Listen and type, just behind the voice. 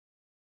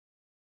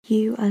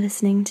You are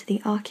listening to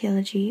the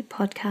Archaeology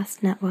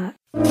Podcast Network.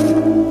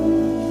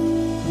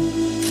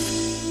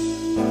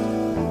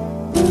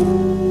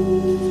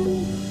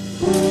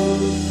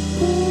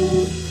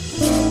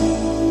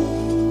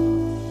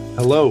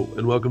 Hello,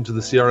 and welcome to the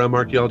CRM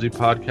Archaeology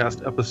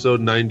Podcast, episode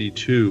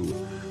 92.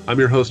 I'm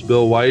your host,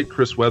 Bill White.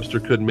 Chris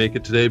Webster couldn't make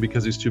it today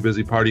because he's too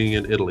busy partying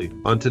in Italy.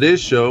 On today's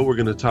show, we're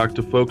going to talk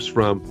to folks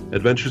from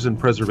Adventures in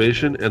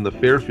Preservation and the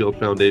Fairfield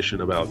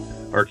Foundation about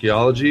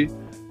archaeology,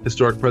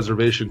 historic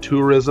preservation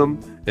tourism,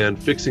 and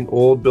fixing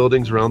old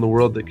buildings around the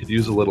world that could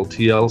use a little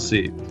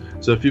TLC.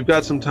 So if you've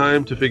got some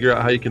time to figure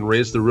out how you can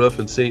raise the roof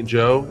in St.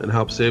 Joe and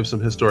help save some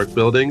historic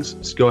buildings,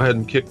 just go ahead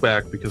and kick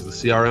back because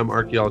the CRM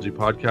Archaeology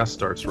Podcast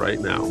starts right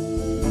now.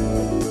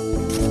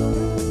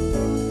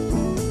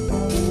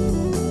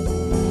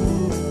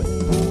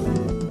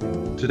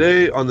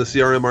 Today on the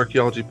CRM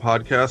Archaeology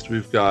Podcast,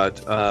 we've got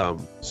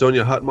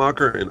Sonia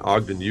Hutmacher in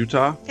Ogden,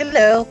 Utah.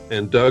 Hello.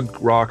 And Doug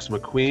Rocks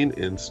McQueen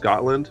in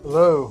Scotland.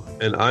 Hello.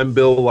 And I'm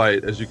Bill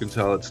White. As you can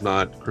tell, it's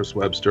not Chris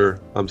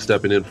Webster. I'm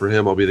stepping in for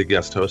him. I'll be the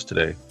guest host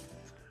today.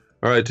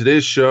 All right,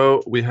 today's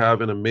show, we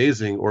have an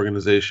amazing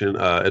organization,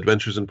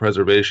 Adventures in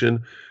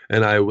Preservation.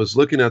 And I was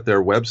looking at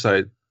their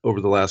website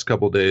over the last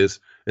couple of days,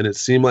 and it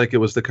seemed like it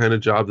was the kind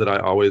of job that I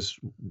always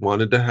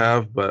wanted to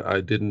have, but I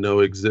didn't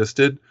know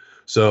existed.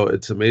 So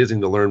it's amazing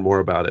to learn more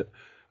about it.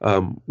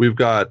 We've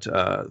got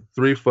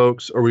two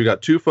folks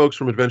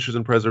from Adventures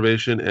in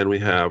Preservation, and we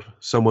have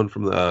someone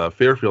from the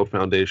Fairfield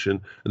Foundation,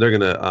 and they're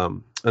going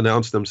to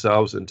announce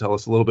themselves and tell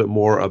us a little bit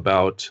more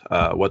about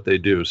what they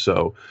do.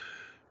 So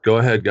go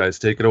ahead, guys,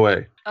 take it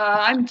away.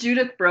 I'm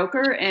Judith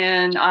Broker,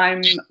 and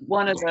I'm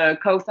one of the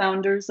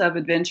co-founders of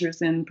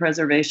Adventures in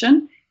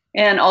Preservation,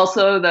 and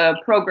also the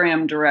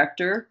program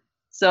director.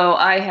 So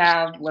I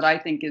have what I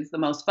think is the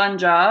most fun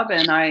job,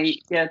 and I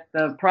get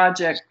the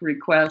project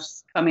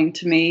requests coming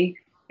to me,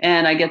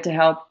 and I get to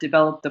help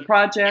develop the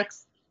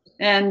projects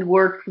and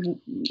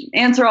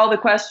answer all the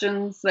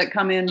questions that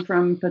come in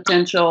from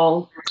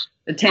potential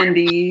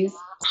attendees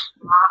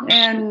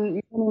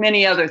and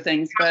many other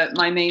things. But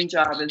my main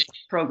job is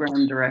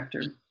program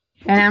director.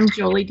 And I'm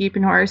Jolie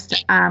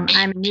Diepenhorst. I'm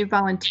a new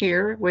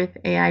volunteer with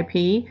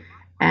AIP,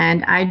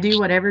 and I do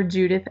whatever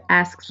Judith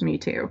asks me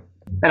to.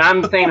 And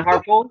I'm Thane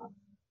Harpole.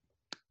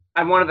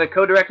 I'm one of the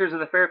co-directors of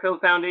the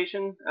Fairfield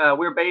Foundation.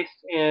 We're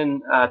based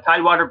in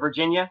Tidewater,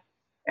 Virginia,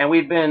 and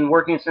we've been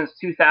working since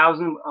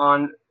 2000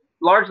 on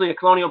largely a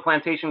colonial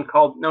plantation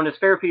known as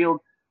Fairfield,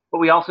 but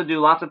we also do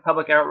lots of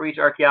public outreach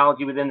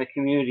archaeology within the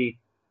community,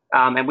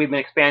 and we've been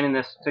expanding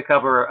this to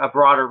cover a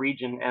broader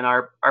region. And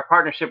our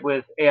partnership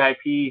with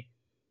AIP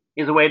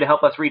is a way to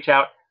help us reach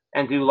out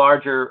and do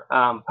larger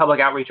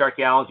public outreach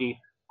archaeology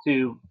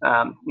to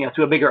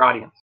a bigger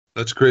audience.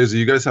 That's crazy.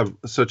 You guys have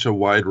such a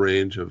wide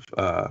range of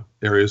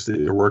areas that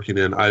you're working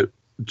in. I'm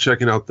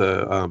checking out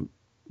the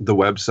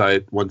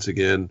website once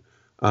again,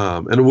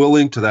 and we'll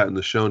link to that in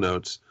the show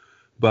notes.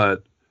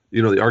 But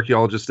the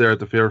archaeologists there at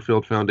the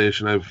Fairfield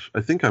Foundation,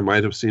 I think I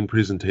might have seen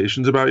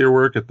presentations about your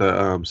work at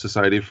the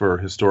Society for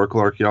Historical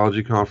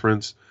Archaeology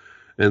conference,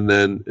 and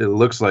then it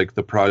looks like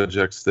the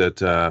projects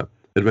that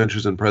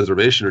Adventures in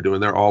Preservation are doing,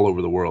 they're all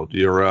over the world,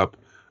 Europe,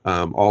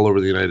 all over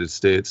the United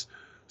States.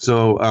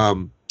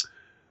 So.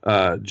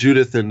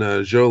 Judith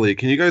and Jolie,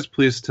 can you guys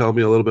please tell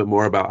me a little bit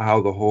more about how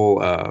the whole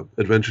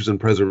Adventures in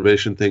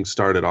Preservation thing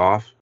started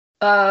off?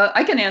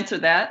 I can answer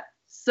that.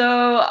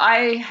 So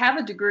I have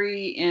a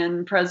degree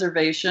in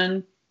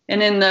preservation,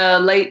 and in the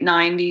late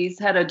 90s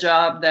had a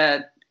job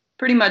that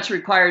pretty much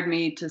required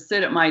me to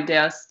sit at my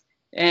desk,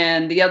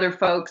 and the other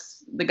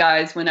folks, the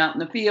guys, went out in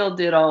the field,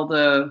 did all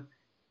the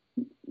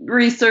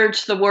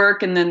research, the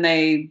work, and then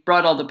they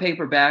brought all the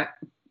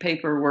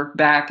paperwork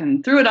back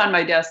and threw it on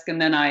my desk, and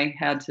then I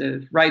had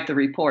to write the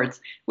reports,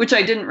 which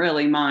I didn't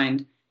really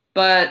mind.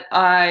 But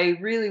I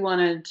really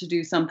wanted to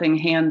do something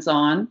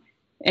hands-on,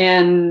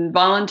 and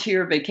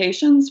volunteer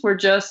vacations were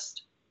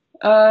just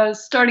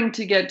starting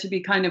to get to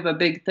be kind of a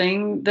big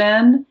thing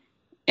then.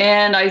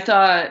 And I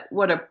thought,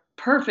 what a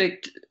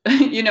perfect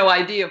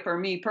idea for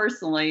me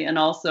personally, and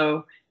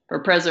also for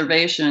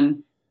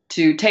preservation,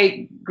 to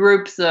take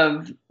groups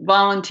of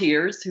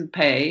volunteers who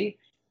pay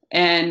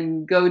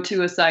and go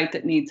to a site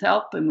that needs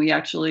help, and we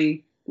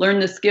actually learn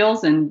the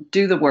skills and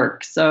do the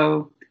work.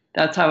 So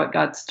that's how it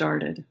got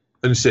started.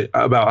 And you say,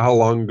 about how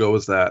long ago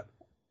was that?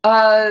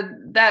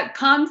 That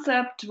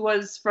concept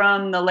was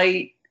from the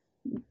late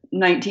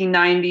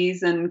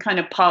 1990s and kind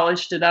of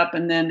polished it up,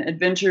 and then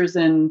Adventures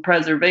in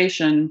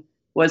Preservation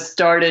was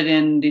started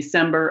in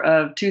December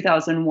of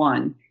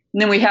 2001. And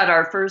then we had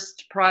our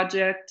first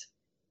project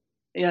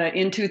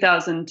in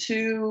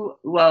 2002,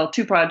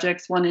 two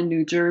projects, one in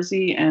New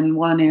Jersey and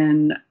one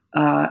in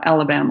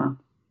Alabama.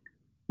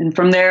 And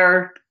from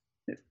there,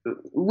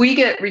 we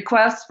get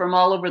requests from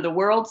all over the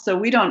world, so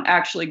we don't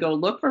actually go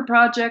look for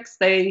projects.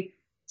 They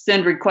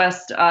send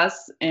requests to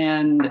us,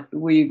 and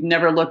we've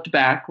never looked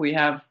back. We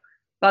have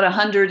about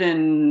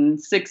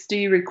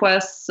 160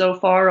 requests so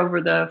far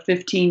over the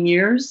 15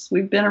 years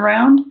we've been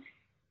around.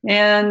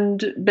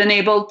 and been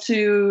able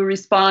to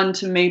respond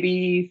to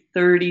maybe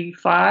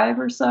 35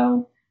 or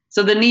so.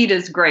 So the need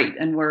is great,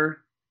 and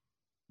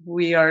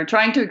we are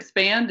trying to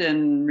expand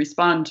and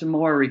respond to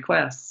more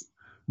requests.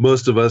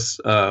 Most of us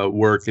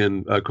work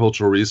in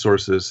cultural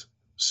resources,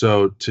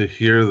 so to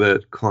hear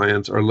that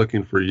clients are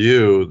looking for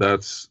you,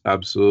 that's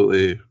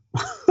absolutely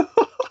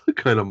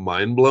kind of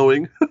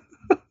mind-blowing.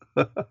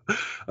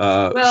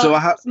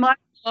 It's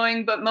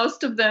mind-blowing, but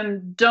most of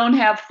them don't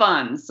have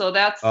funds, so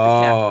that's the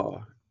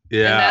catch.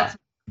 Yeah. And that's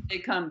why they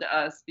come to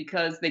us,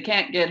 because they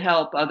can't get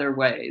help other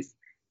ways.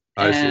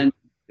 I see.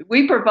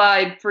 We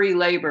provide free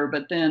labor,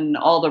 but then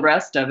all the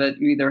rest of it,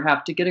 you either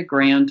have to get a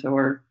grant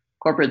or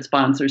corporate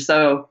sponsor.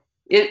 So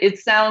it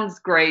sounds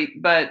great,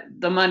 but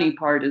the money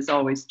part is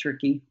always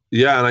tricky.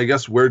 Yeah, and I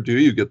guess where do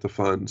you get the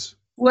funds?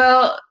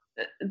 Well,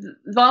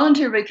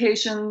 volunteer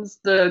vacations,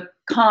 the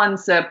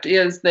concept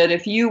is that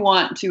if you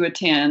want to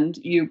attend,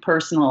 you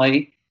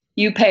personally,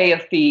 you pay a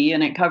fee,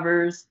 and it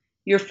covers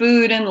your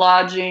food and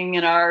lodging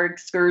and our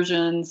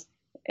excursions.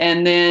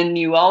 And then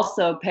you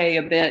also pay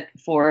a bit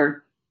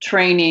for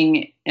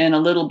training and a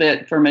little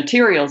bit for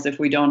materials if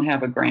we don't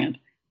have a grant.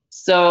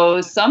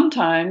 So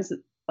sometimes,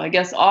 I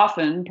guess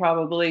often,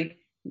 probably,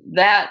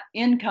 that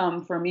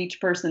income from each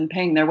person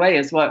paying their way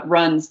is what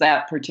runs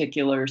that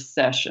particular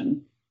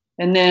session.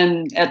 And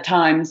then at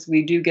times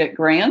we do get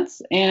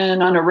grants,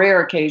 and on a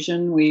rare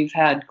occasion we've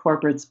had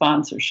corporate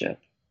sponsorship.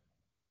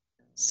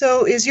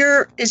 So is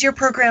your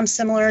program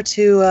similar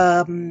to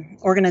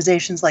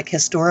organizations like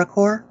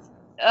HistoriCorps?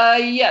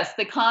 Yes,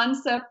 the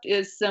concept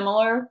is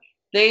similar.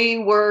 They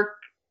work,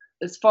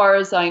 as far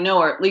as I know,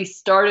 or at least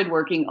started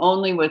working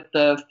only with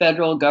the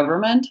federal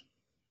government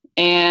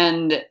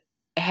and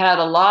had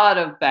a lot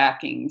of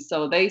backing.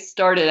 So they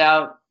started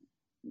out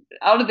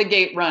of the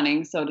gate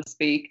running, so to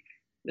speak.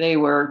 They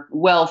were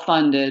well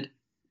funded.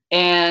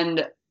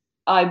 And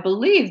I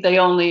believe they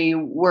only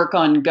work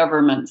on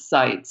government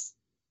sites.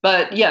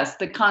 But yes,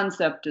 the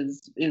concept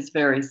is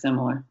very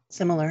similar.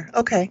 Similar.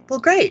 Okay. Well,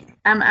 great.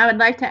 I would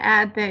like to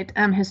add that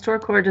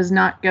HistoriCorps does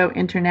not go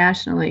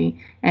internationally,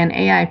 and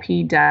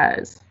AIP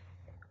does.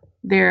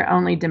 They're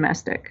only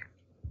domestic.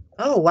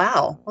 Oh,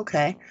 wow.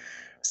 Okay.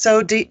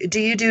 So do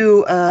you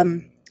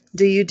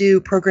do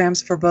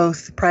programs for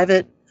both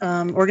private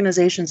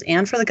organizations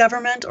and for the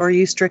government, or are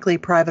you strictly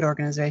private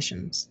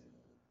organizations?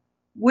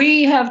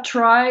 We have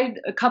tried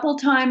a couple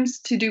times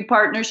to do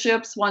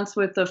partnerships, once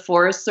with the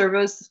Forest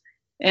Service.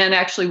 And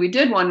actually, we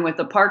did one with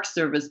the Park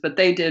Service, but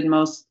they did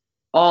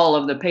all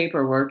of the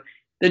paperwork.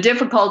 The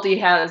difficulty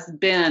has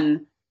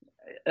been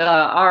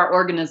our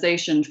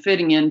organization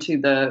fitting into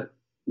the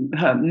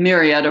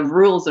myriad of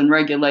rules and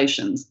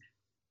regulations.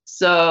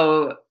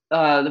 So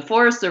the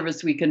Forest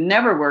Service, we could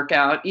never work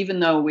out, even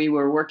though we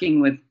were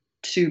working with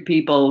two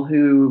people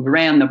who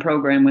ran the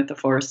program with the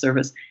Forest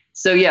Service.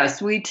 So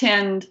yes, we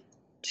tend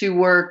to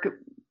work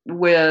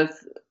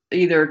with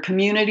either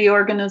community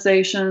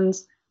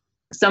organizations.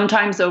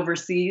 Sometimes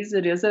overseas,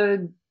 it is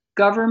a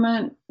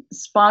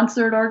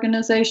government-sponsored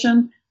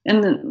organization,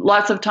 and then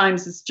lots of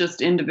times it's just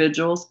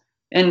individuals.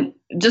 And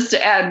just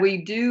to add, we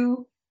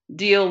do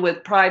deal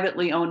with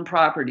privately owned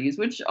properties,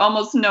 which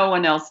almost no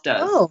one else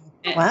does. Oh,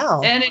 wow.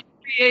 And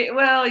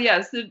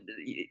yes,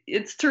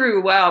 it's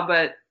true, wow,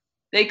 but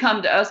they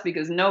come to us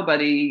because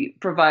nobody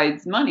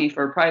provides money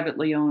for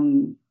privately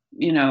owned,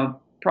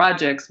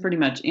 projects pretty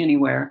much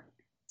anywhere.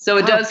 So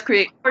it does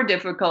create more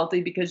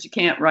difficulty because you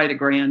can't write a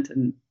grant,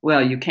 and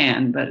well, you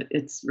can, but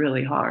it's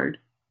really hard.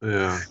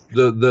 Yeah,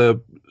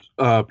 the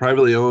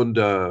privately owned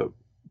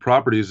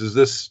properties, is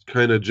this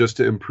kind of just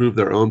to improve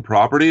their own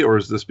property, or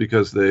is this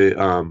because they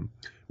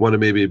want to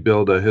maybe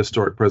build a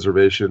historic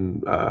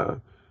preservation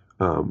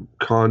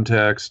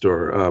context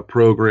or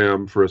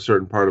program for a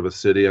certain part of a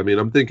city? I mean,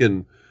 I'm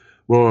thinking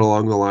more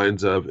along the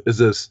lines of, is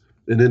this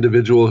an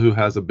individual who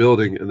has a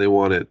building and they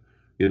want it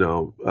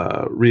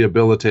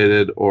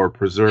rehabilitated or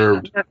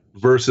preserved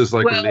versus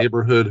like a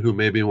neighborhood who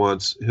maybe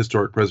wants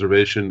historic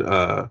preservation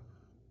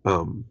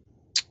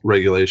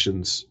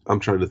regulations? I'm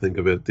trying to think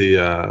of it,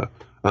 the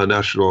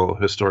National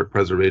Historic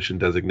Preservation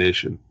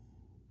designation.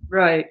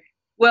 Right.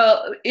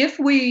 Well, if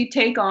we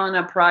take on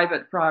a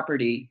private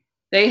property,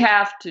 they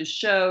have to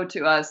show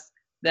to us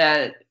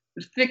that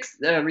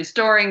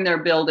restoring their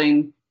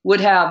building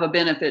would have a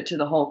benefit to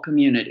the whole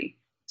community.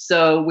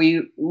 So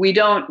we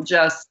don't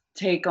just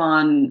take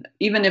on,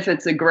 even if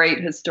it's a great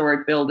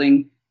historic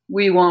building,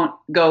 we won't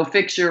go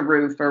fix your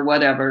roof or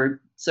whatever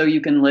so you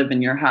can live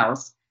in your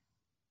house.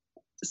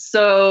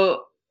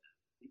 So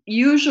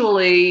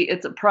usually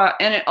it's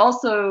and it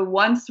also,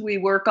 once we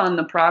work on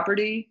the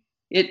property,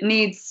 it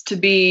needs to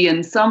be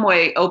in some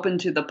way open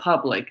to the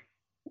public.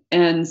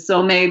 And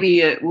so maybe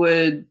it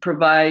would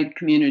provide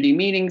community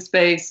meeting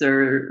space,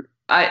 or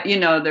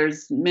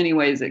there's many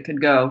ways it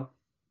could go.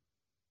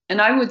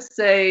 And I would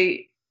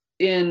say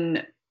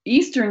in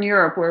Eastern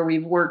Europe, where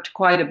we've worked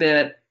quite a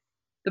bit,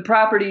 the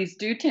properties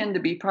do tend to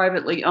be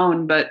privately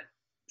owned. But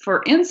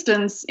for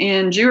instance,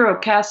 in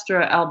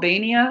Gjirokastra,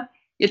 Albania,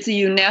 it's a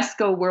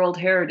UNESCO World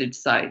Heritage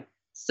Site.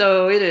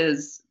 So it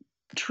is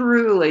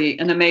truly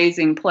an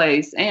amazing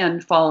place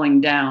and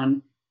falling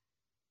down.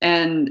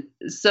 And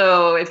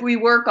so if we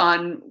work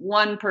on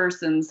one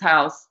person's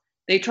house,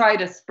 they try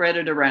to spread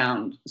it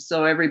around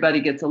so everybody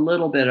gets a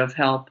little bit of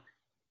help,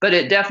 but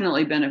it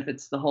definitely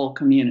benefits the whole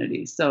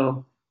community.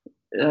 So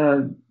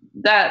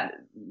that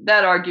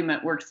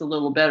argument works a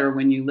little better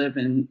when you live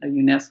in a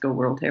UNESCO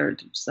World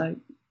Heritage Site.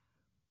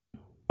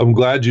 I'm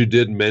glad you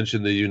did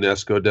mention the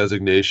UNESCO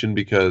designation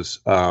because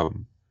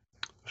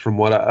from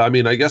what I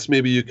mean, I guess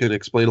maybe you can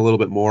explain a little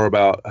bit more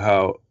about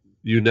how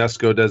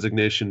UNESCO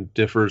designation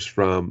differs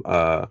from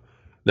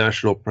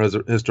National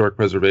Historic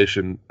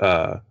Preservation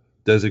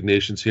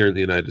designations here in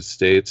the United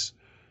States,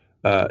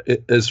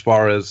 as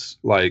far as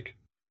like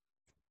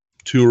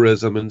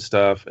tourism and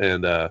stuff,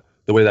 and the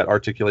way that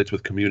articulates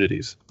with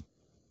communities.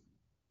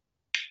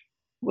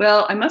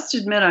 Well, I must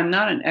admit I'm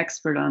not an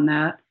expert on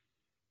that,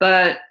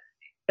 but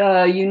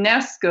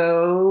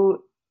UNESCO,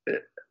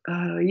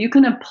 you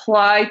can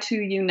apply to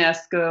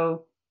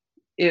UNESCO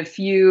if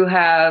you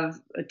have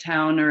a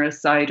town or a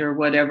site or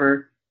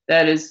whatever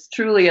that is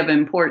truly of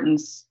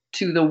importance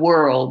to the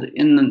world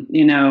in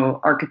the,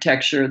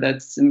 architecture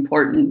that's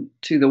important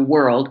to the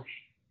world.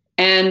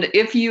 And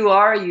if you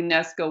are a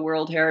UNESCO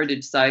World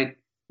Heritage Site,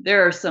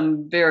 there are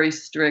some very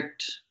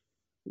strict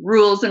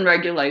rules and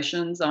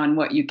regulations on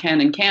what you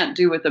can and can't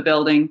do with a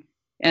building.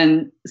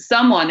 And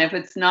someone, if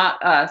it's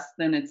not us,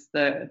 then it's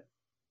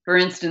for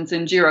instance,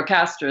 in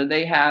Girocastra,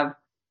 they have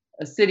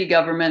a city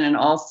government and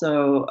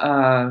also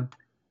a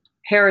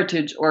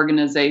heritage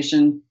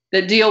organization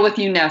that deal with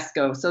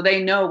UNESCO. So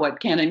they know what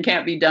can and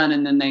can't be done,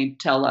 and then they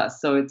tell us.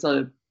 So it's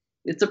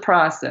a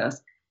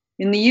process.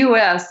 In the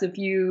US, if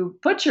you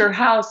put your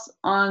house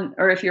on,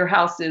 or if your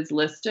house is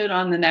listed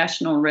on the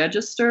National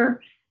Register,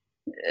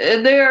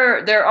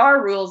 there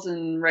are rules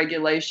and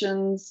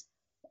regulations.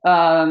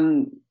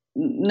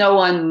 No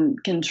one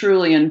can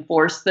truly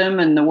enforce them,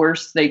 and the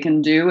worst they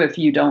can do if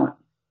you don't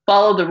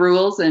follow the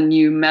rules and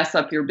you mess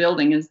up your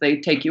building is they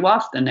take you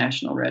off the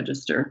National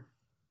Register.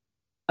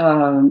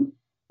 And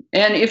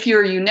if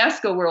you're a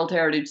UNESCO World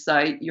Heritage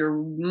Site, you're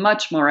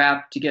much more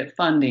apt to get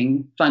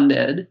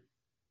funded.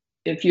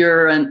 If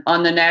you're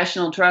on the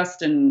National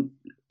Trust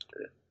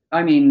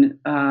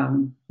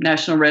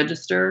National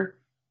Register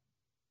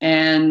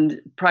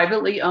and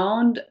privately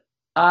owned,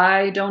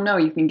 I don't know.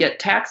 You can get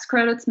tax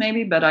credits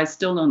maybe, but I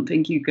still don't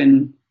think you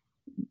can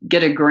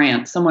get a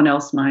grant. Someone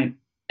else might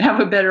have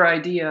a better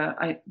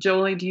idea.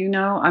 Jolie, do you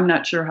know? I'm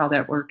not sure how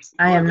that works.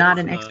 I am not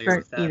an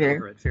expert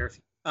either. At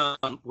Fairfield.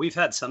 We've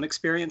had some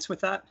experience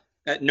with that.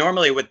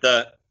 Normally with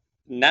the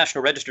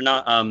National Register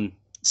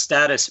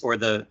status or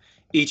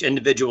each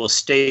individual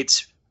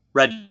state's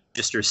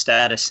register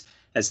status,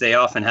 as they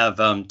often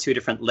have two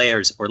different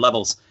layers or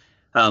levels,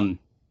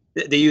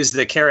 they use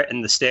the carrot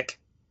and the stick,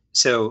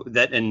 so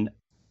that in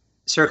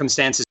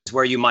circumstances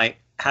where you might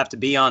have to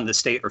be on the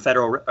state or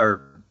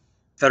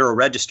federal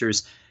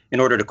registers in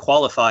order to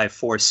qualify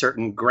for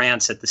certain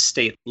grants at the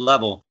state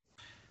level,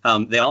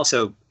 they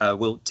also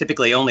will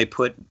typically only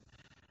put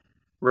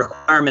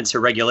requirements or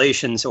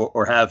regulations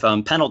or have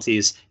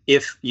penalties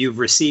if you've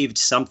received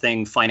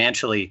something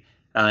financially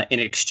in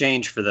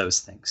exchange for those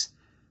things.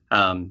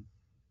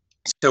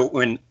 So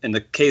when in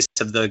the case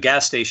of the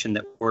gas station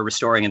that we're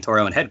restoring into our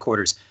own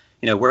headquarters,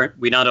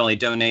 we not only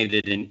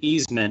donated an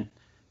easement,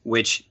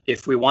 which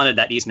if we wanted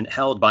that easement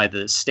held by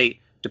the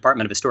State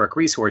Department of Historic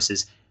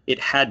Resources, it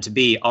had to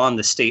be on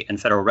the state and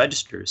federal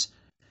registers.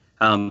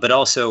 But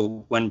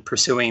also when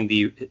pursuing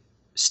the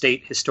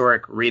state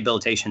historic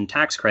rehabilitation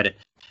tax credit,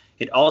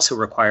 it also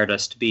required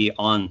us to be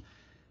on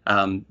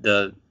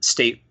the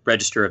state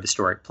register of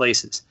historic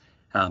places.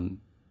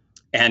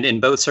 And in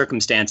both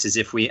circumstances,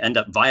 if we end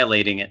up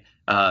violating it,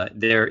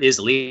 there is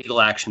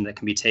legal action that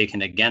can be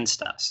taken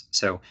against us.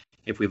 So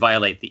if we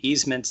violate the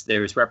easements,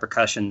 there's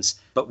repercussions,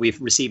 but we've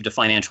received a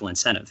financial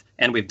incentive,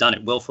 and we've done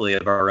it willfully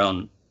of our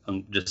own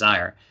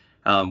desire.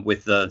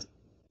 With the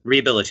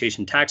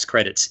rehabilitation tax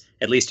credits,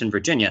 at least in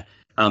Virginia,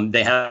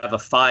 they have a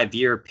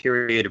 5-year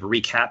period of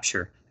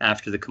recapture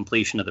after the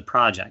completion of the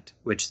project,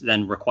 which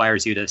then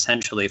requires you to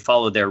essentially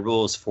follow their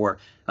rules for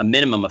a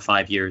minimum of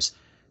 5 years,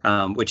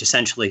 which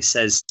essentially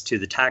says to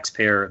the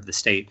taxpayer of the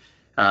state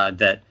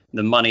that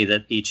the money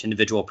that each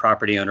individual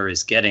property owner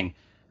is getting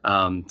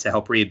to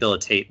help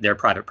rehabilitate their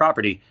private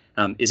property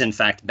is in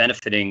fact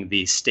benefiting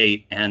the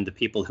state and the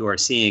people who are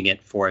seeing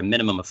it for a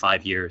minimum of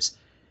 5 years.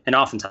 And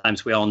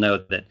oftentimes we all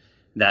know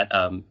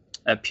that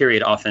a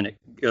period often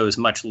goes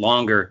much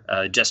longer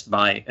just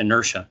by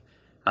inertia,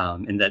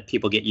 and that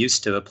people get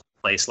used to a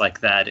place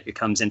like that. It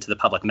comes into the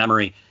public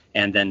memory,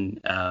 and then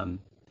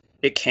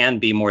it can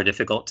be more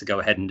difficult to go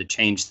ahead and to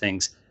change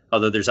things,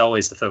 although there's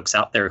always the folks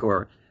out there who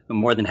are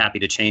more than happy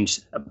to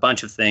change a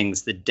bunch of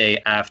things the day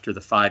after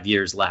the 5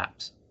 years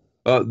lapse.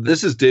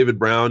 This is David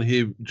Brown.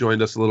 He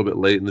joined us a little bit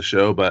late in the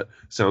show, but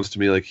sounds to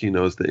me like he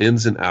knows the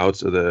ins and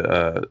outs of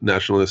the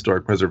National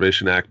Historic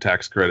Preservation Act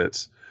tax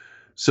credits.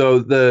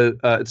 So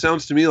it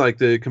sounds to me like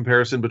the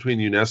comparison between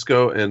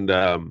UNESCO and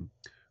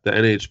the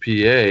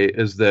NHPA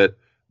is that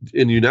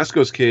in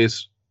UNESCO's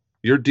case,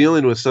 you're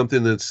dealing with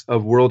something that's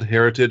of world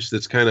heritage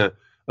that's kind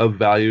of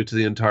value to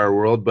the entire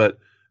world. But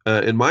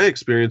in my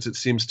experience, it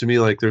seems to me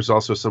like there's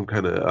also some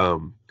kind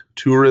of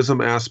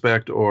tourism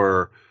aspect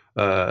or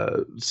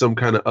some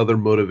kind of other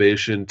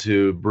motivation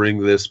to bring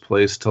this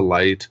place to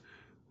light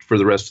for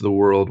the rest of the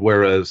world.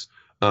 Whereas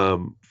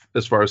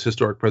as far as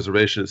historic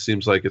preservation, it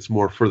seems like it's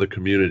more for the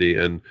community,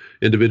 and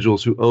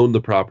individuals who own the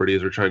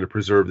properties are trying to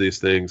preserve these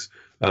things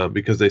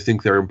because they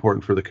think they're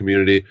important for the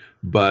community,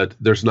 but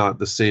there's not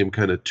the same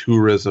kind of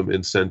tourism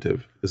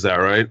incentive. Is that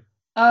right?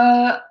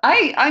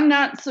 I'm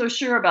not so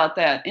sure about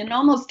that. In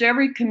almost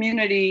every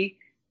community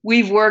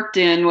we've worked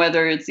in,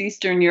 whether it's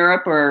Eastern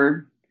Europe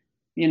or,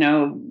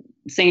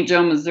 St.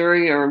 Joe,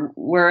 Missouri, or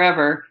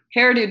wherever,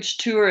 heritage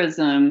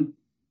tourism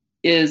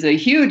is a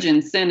huge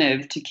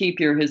incentive to keep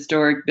your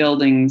historic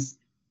buildings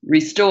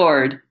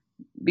restored,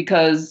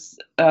 because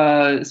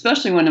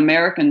especially when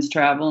Americans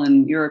travel,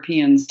 and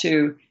Europeans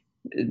too,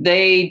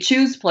 they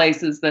choose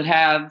places that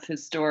have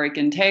historic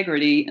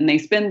integrity and they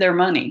spend their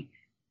money.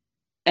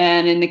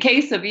 And in the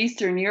case of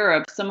Eastern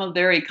Europe, some of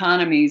their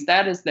economies,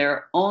 that is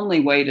their only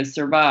way to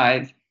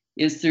survive,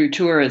 is through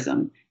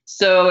tourism.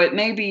 So it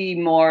may be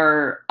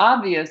more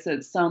obvious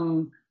at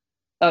some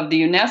of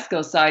the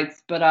UNESCO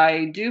sites, but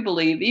I do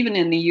believe even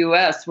in the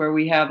US, where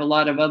we have a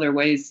lot of other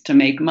ways to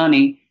make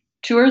money,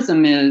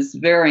 tourism is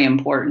very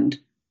important.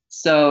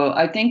 So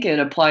I think it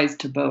applies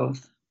to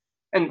both.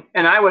 And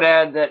I would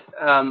add that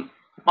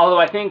although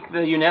I think the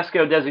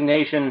UNESCO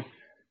designation,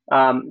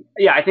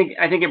 I think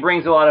it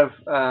brings a lot of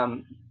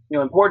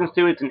importance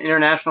to it. It's an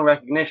international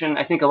recognition.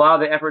 I think a lot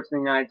of the efforts in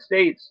the United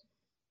States,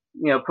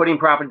 putting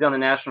properties on the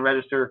National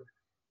Register,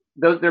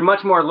 they're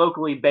much more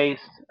locally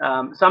based.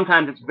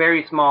 Sometimes it's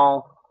very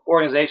small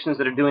organizations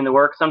that are doing the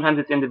work. Sometimes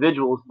it's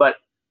individuals. But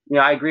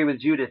I agree with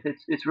Judith.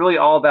 It's really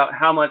all about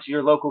how much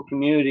your local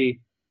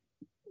community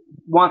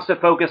wants to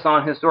focus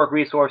on historic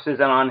resources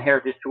and on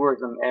heritage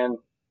tourism. And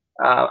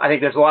I think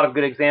there's a lot of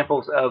good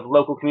examples of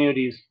local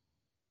communities,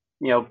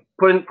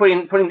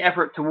 putting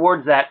effort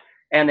towards that,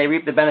 and they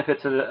reap the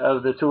benefits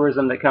of the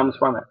tourism that comes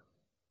from it.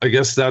 I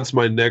guess that's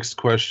my next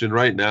question.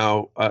 Right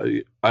now,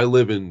 I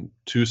live in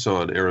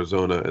Tucson,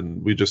 Arizona,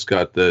 and we just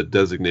got the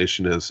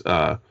designation as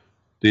the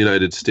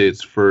United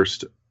States'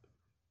 first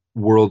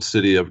world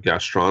city of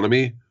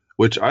gastronomy,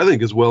 which I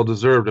think is well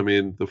deserved. I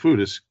mean, the food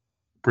is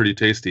pretty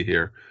tasty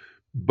here,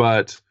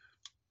 but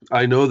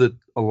I know that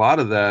a lot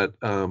of that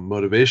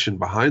motivation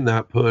behind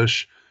that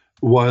push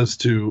was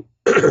to,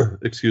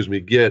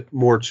 get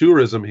more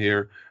tourism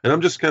here. And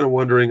I'm just kind of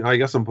wondering, I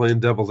guess I'm playing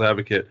devil's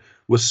advocate,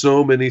 with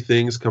so many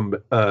things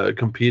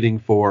competing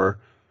for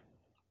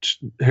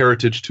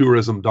heritage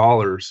tourism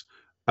dollars.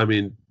 I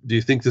mean, do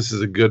you think this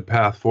is a good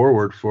path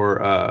forward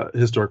for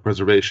historic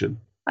preservation?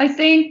 I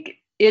think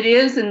it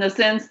is, in the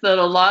sense that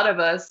a lot of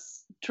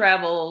us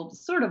travel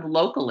sort of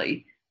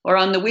locally. Or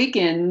on the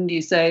weekend,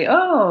 you say,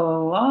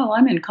 oh, well,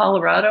 I'm in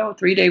Colorado,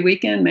 3-day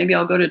weekend. Maybe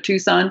I'll go to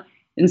Tucson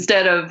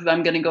instead of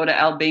I'm going to go to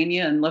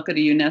Albania and look at a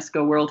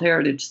UNESCO World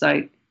Heritage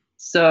Site.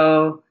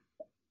 So,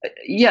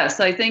 yes,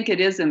 I think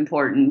it is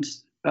important,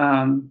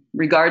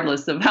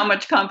 regardless of how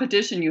much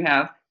competition you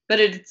have. But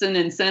it's an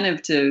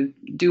incentive to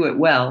do it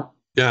well.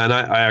 Yeah, and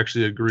I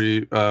actually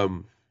agree.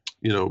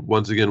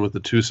 Once again, with the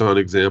Tucson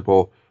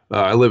example,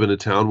 I live in a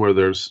town where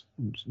there's,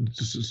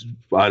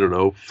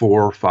 4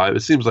 or 5, it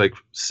seems like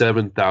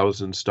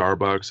 7,000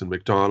 Starbucks and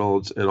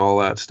McDonald's and all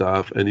that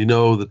stuff. And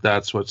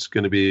that's what's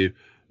going to be,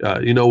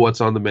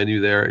 what's on the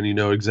menu there, and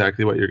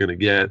exactly what you're going to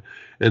get.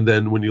 And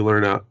then when you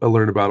learn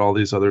about all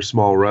these other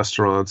small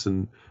restaurants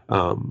and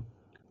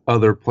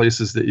other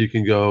places that you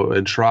can go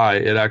and try,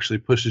 it actually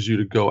pushes you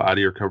to go out of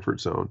your comfort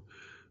zone.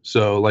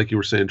 So like you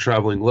were saying,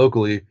 traveling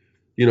locally,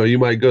 you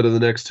might go to the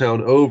next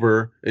town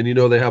over and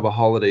they have a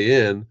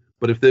Holiday Inn.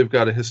 But if they've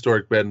got a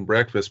historic bed and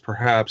breakfast,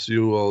 perhaps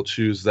you will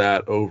choose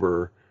that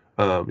over,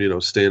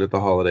 staying at the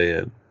Holiday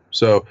Inn.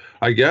 So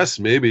I guess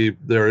maybe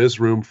there is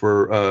room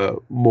for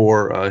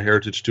more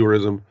heritage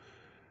tourism.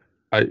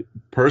 I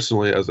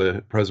personally, as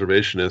a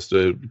preservationist,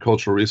 a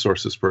cultural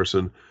resources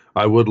person,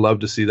 I would love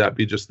to see that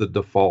be just the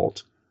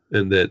default,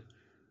 and that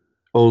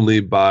only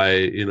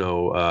by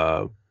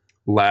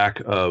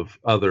lack of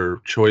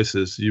other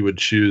choices you would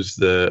choose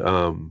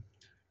the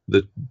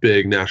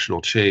big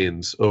national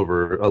chains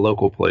over a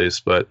local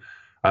place. But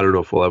I don't know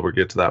if we'll ever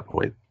get to that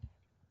point.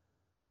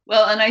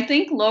 Well, and I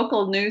think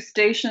local news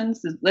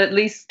stations, at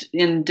least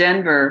in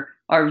Denver,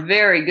 are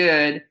very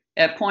good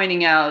at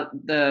pointing out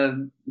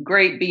the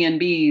great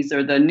B&Bs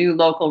or the new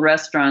local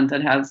restaurant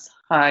that has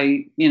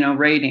high,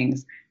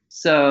 ratings.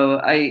 So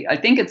I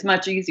think it's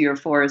much easier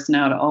for us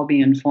now to all be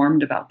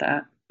informed about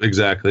that.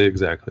 Exactly.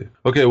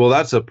 Okay, well,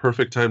 that's a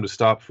perfect time to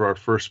stop for our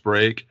first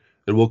break,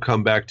 and we'll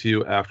come back to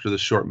you after the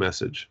short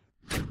message.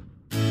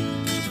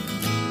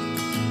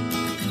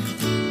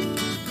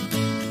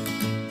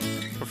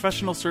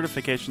 Professional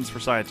Certifications for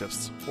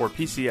Scientists, or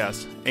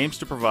PCS, aims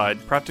to provide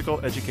practical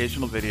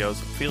educational videos,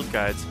 field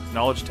guides,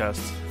 knowledge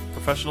tests,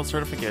 professional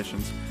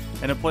certifications,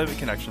 and employment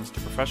connections to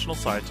professional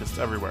scientists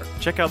everywhere.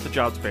 Check out the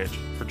jobs page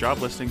for job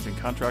listings in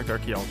contract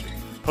archaeology.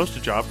 Post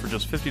a job for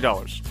just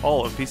 $50.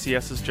 All of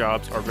PCS's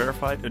jobs are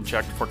verified and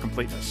checked for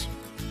completeness.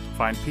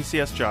 Find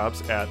PCS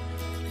jobs at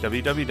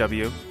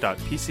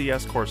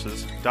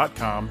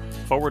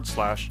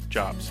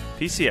www.pcscourses.com/jobs.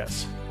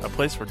 PCS, a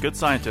place for good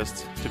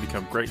scientists to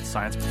become great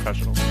science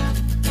professionals.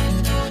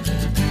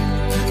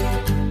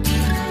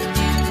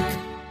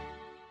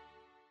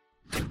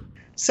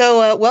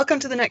 So welcome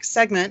to the next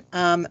segment.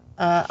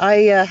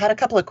 I had a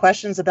couple of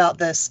questions about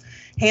this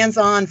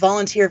hands-on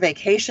volunteer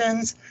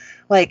vacations.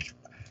 Like,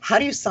 how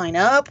do you sign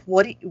up?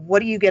 What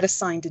do you get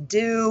assigned to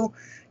do?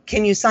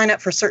 Can you sign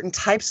up for certain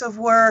types of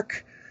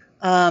work?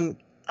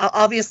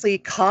 Obviously,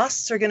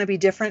 costs are going to be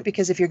different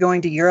because if you're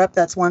going to Europe,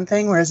 that's one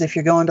thing. Whereas if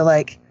you're going to,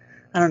 like,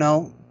 I don't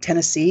know,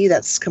 Tennessee,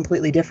 that's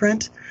completely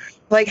different.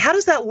 Like, how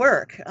does that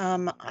work?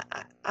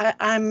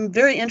 I'm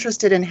very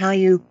interested in how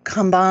you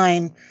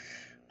combine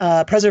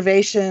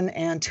preservation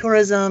and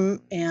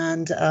tourism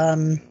and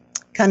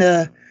kind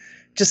of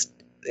just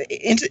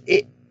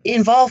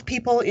involve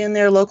people in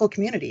their local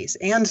communities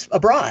and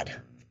abroad.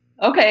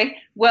 Okay.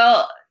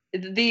 Well,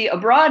 the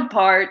abroad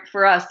part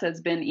for us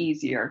has been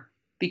easier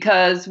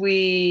because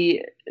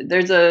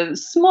there's a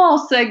small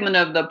segment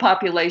of the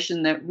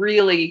population that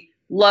really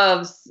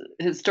loves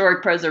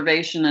historic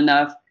preservation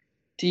enough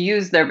to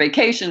use their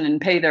vacation and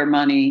pay their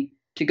money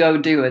to go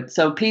do it.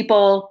 So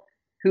people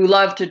who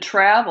love to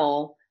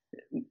travel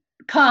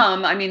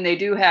come. I mean, they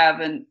do have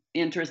an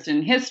interest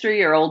in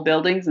history or old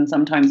buildings, and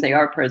sometimes they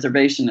are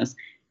preservationists.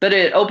 But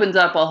it opens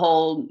up a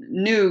whole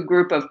new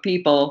group of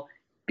people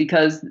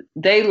because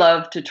they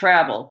love to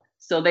travel.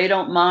 So they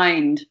don't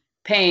mind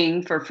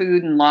paying for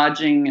food and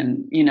lodging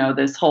and,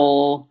 this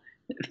whole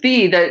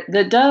fee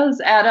that does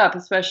add up,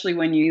 especially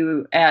when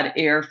you add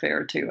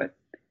airfare to it.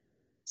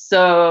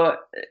 So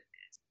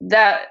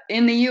that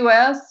in the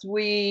US,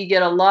 we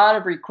get a lot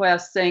of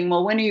requests saying,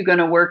 well, when are you going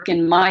to work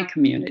in my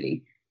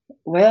community?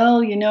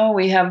 Well,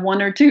 we have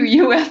one or two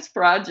US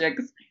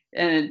projects,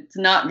 and it's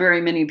not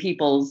very many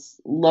people's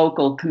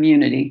local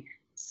community.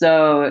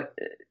 So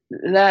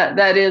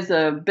that is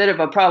a bit of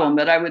a problem.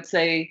 But I would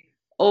say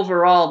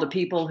overall, the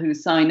people who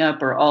sign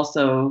up are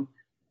also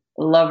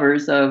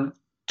lovers of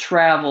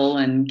travel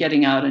and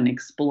getting out and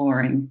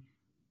exploring.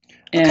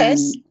 And,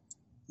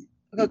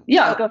 okay.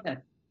 Yeah, go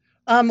ahead.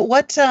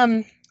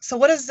 So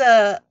what is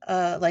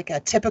like a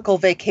typical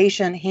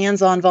vacation,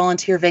 hands-on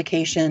volunteer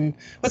vacation?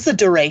 What's the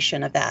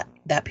duration of that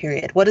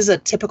period? What does a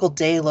typical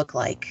day look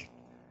like?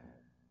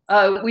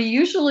 We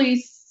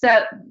usually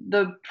set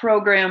the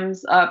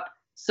programs up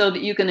so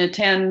that you can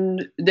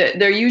attend.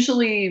 They're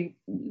usually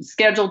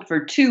scheduled for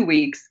 2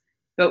 weeks,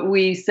 but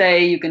we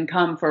say you can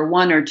come for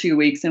 1 or 2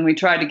 weeks, and we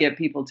try to get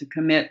people to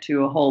commit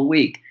to a whole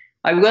week.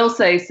 I will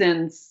say,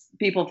 since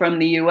people from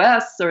the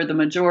U.S. are the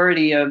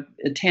majority of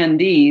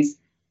attendees,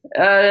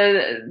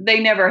 they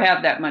never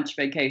have that much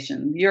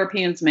vacation.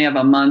 Europeans may have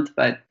a month,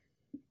 but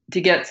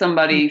to get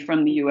somebody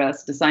from the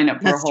U.S. to sign up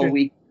for a whole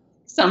week,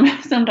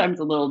 sometimes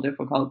a little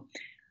difficult.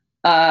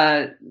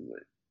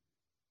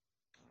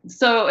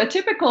 So a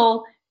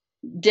typical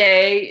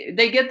day,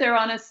 they get there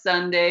on a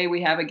Sunday.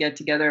 We have a get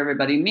together.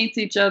 Everybody meets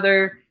each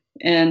other,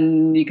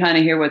 and you kind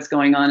of hear what's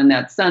going on in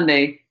that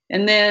Sunday.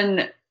 And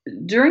then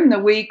during the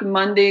week,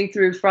 Monday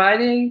through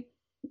Friday,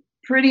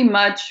 pretty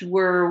much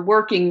we're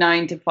working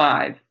 9 to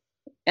 5.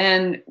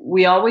 And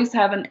we always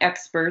have an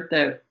expert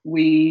that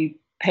we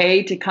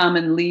pay to come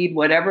and lead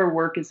whatever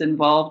work is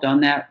involved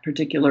on that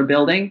particular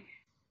building.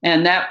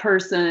 And that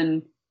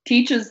person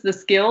teaches the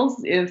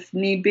skills if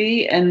need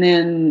be, and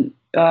then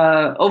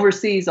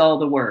oversees all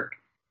the work.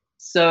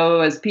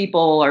 So as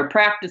people are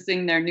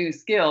practicing their new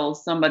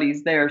skills,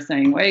 somebody's there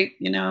saying, wait,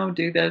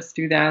 do this,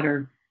 do that,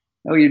 or,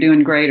 oh, you're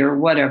doing great, or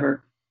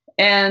whatever.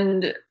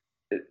 And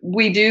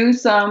we do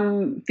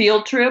some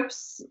field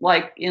trips,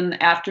 like in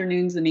the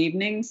afternoons and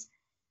evenings,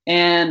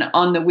 and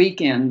on the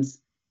weekends.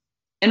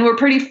 And we're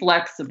pretty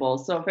flexible.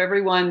 So if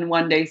everyone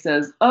one day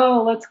says,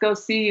 oh, let's go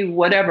see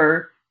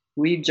whatever,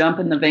 we jump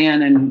in the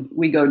van and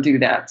we go do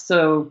that.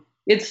 So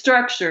it's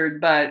structured,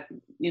 but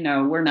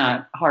we're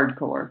not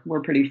hardcore.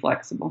 We're pretty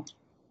flexible.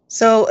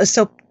 So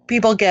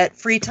people get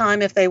free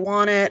time if they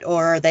want it,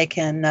 or they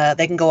can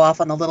go off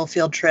on the little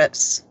field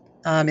trips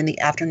in the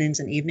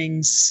afternoons and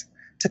evenings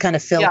to kind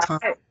of fill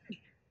time.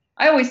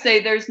 I always say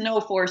there's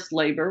no forced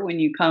labor when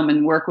you come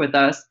and work with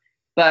us,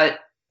 but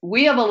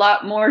we have a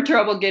lot more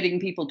trouble getting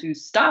people to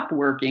stop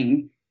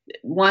working.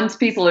 Once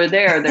people are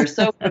there, they're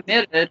so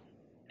committed,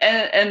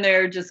 and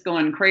they're just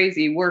going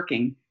crazy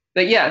working.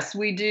 But yes,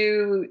 we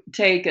do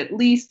take at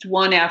least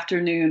one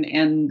afternoon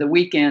and the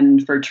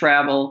weekend for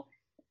travel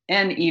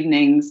and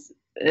evenings.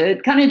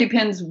 It kind of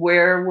depends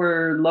where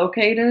we're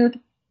located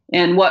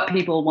and what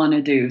people want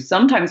to do.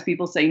 Sometimes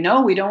people say,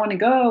 no, we don't want to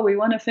go. We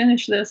want to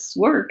finish this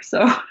work.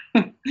 So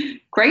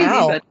crazy,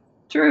 wow. But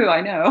true, I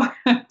know.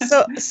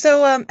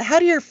 So how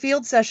do your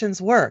field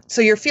sessions work?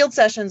 So your field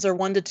sessions are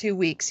 1 to 2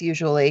 weeks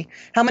usually.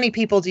 How many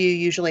people do you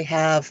usually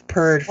have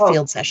per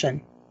field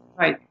session?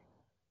 Right.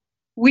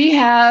 We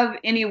have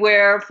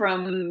anywhere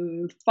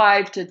from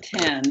 5 to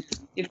 10.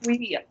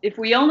 If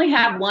we only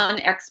have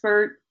one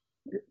expert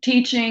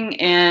teaching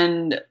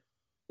and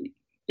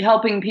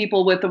helping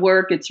people with the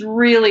work, it's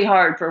really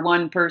hard for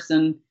one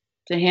person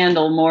to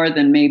handle more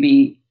than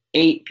maybe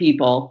 8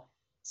 people.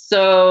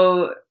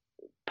 So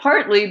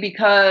partly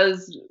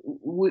because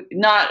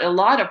not a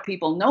lot of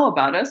people know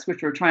about us,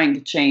 which we're trying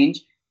to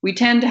change, we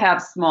tend to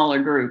have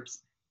smaller groups.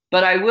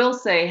 But I will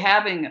say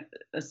having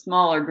a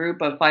smaller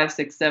group of 5,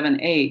 6,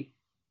 7, 8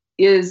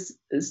 is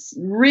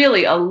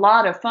really a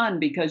lot of fun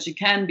because you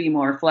can be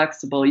more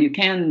flexible. You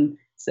can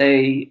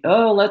say,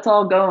 oh, let's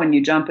all go, and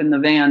you jump in the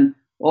van,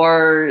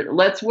 or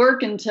let's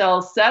work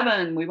until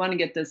 7. We want to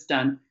get this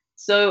done.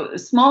 So a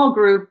small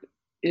group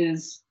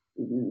is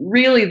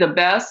really the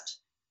best.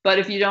 But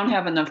if you don't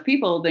have enough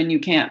people, then you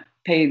can't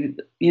pay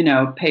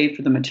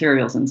for the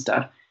materials and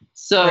stuff.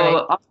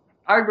 So right.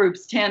 Our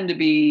groups tend to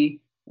be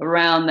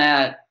around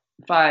that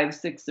 5,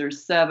 6, or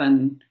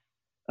 7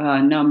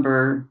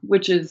 number,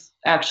 which is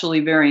actually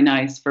very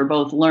nice for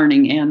both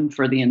learning and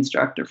for the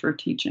instructor for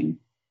teaching.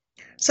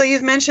 So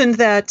you've mentioned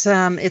that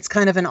it's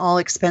kind of an all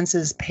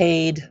expenses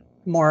paid,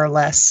 more or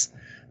less,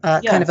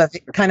 kind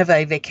of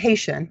a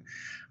vacation.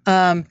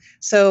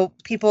 So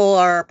people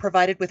are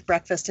provided with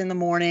breakfast in the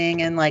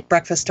morning, and like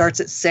breakfast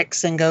starts at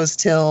 6 and goes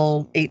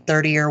till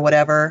 8:30 or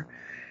whatever.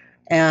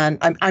 And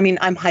I'm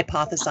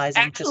hypothesizing.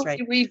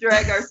 Actually, we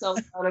drag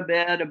ourselves out of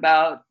bed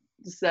about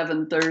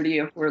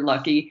 7:30 if we're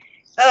lucky.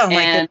 Oh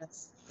my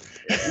goodness.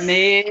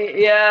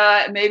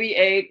 Maybe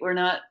 8. We're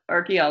not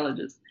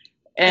archaeologists.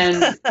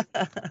 And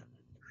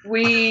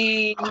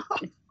we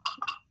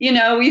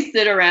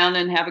sit around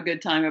and have a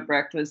good time at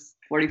breakfast,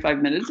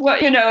 45 minutes. Well,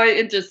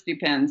 it just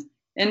depends.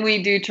 And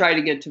we do try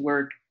to get to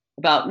work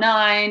about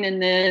 9,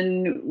 and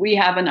then we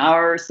have an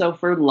hour or so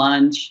for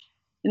lunch,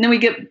 and then we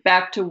get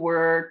back to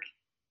work.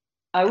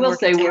 I will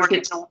say work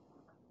is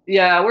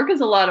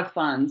a lot of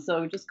fun.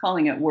 So just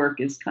calling it work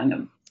is kind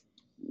of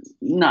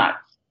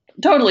not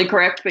totally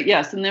correct, but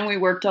yes. And then we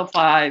work till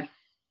 5,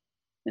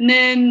 and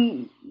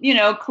then,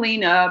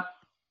 clean up,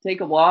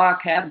 take a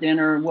walk, have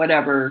dinner,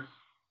 whatever,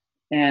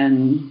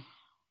 and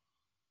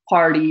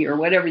party or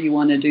whatever you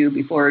want to do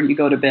before you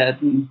go to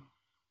bed and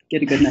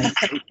get a good night's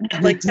sleep.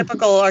 Like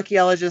typical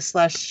archaeologist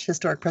 /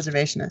 historic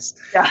preservationist.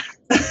 Yeah.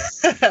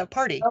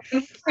 Party.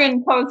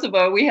 In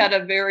Kosovo, we had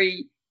a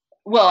very,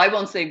 well, I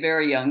won't say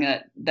very young,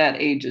 that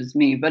ages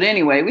me, but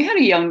anyway, we had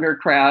a younger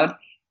crowd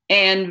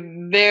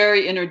and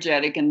very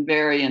energetic and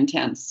very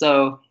intense.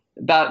 So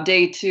about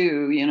day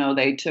 2,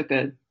 they took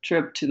a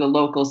trip to the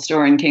local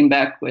store and came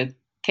back with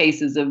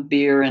cases of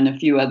beer and a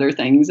few other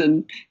things.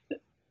 And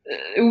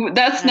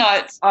that's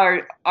not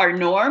our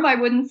norm, I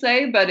wouldn't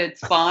say, but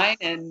it's fine,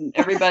 and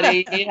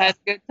everybody had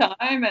a good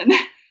time, and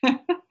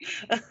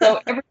so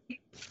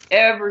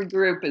every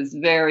group is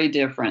very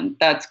different.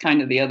 That's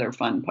kind of the other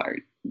fun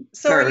part.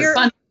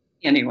 So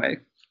anyway.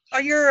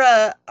 Are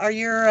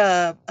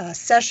your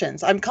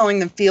sessions? I'm calling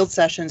them field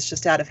sessions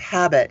just out of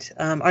habit.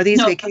 Are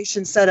these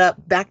vacations set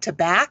up back to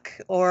back,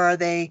 or are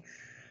they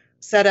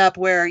set up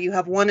where you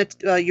have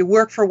you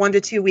work for 1 to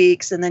 2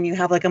 weeks, and then you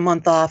have like a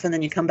month off, and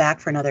then you come back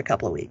for another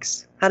couple of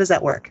weeks? How does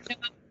that work?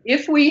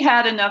 If we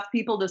had enough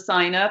people to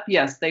sign up,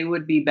 yes, they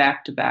would be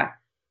back to back.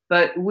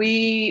 But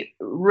we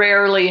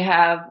rarely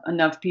have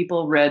enough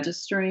people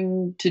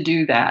registering to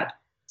do that.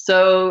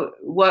 So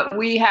what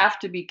we have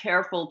to be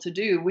careful to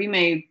do, we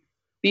may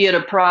be at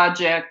a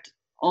project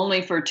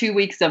only for 2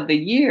 weeks of the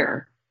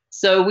year.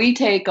 So we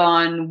take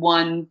on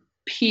one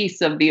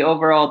piece of the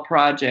overall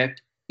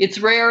project. It's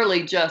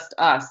rarely just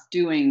us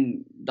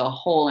doing the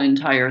whole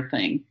entire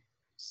thing.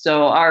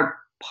 So our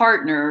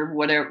partner,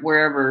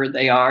 wherever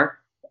they are,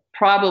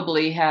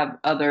 probably have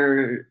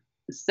other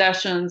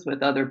sessions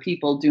with other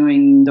people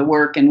doing the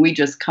work, and we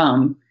just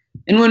come.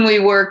 And when we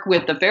work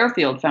with the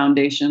Fairfield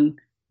Foundation,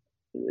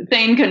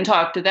 Thane can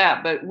talk to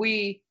that, but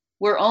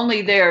we're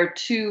only there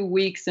 2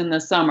 weeks in the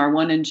summer,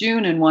 one in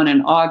June and one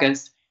in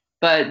August.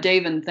 But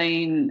Dave and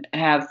Thane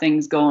have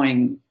things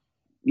going,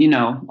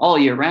 all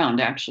year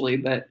round, actually,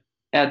 but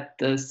at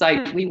the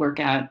site we work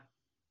at,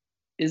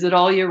 is it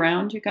all year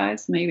round, you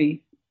guys?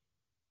 Maybe.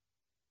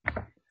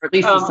 Or at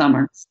least the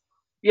summer.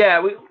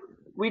 Yeah,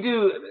 we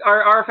do,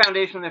 our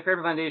foundation, the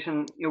Fairfield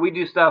Foundation, we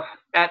do stuff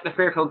at the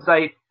Fairfield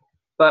site,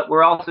 but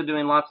we're also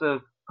doing lots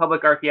of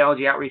public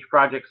archaeology outreach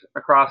projects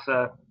across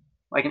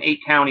like an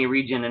 8-county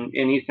region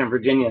in Eastern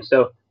Virginia.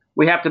 So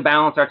we have to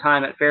balance our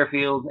time at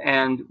Fairfield,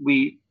 and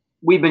we've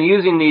been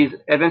using these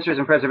adventures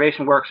in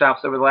preservation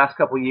workshops over the last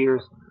couple of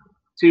years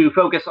to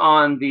focus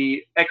on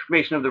the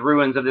excavation of the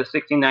ruins of the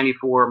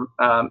 1694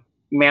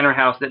 manor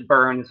house that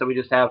burned. So we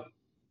just have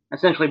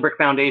essentially brick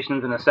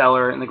foundations and a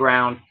cellar in the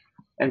ground.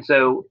 And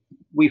so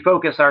we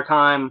focus our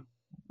time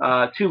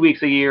 2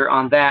 weeks a year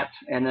on that.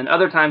 And then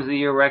other times of the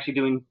year, we're actually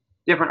doing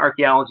different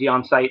archaeology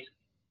on site.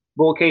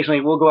 We'll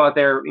go out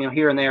there,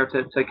 here and there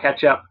to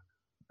catch up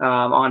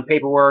on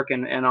paperwork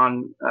and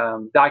on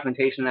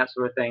documentation, that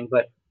sort of thing.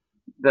 But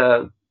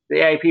the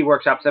AIP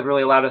workshops have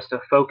really allowed us to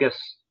focus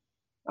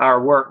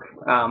our work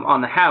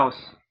on the house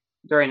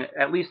during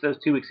at least those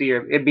 2 weeks a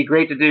year. It'd be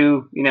great to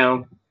do,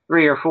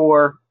 3 or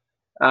 4,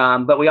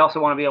 but we also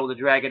want to be able to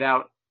drag it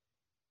out,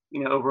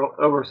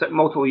 over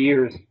multiple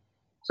years,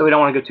 so we don't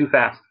want to go too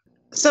fast.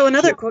 So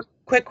another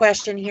quick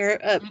question here.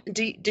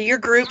 Do your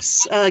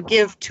groups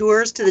give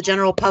tours to the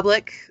general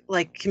public,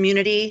 like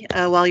community,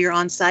 while you're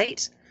on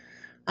site?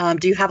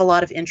 Do you have a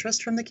lot of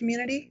interest from the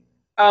community?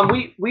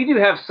 We do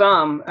have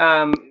some.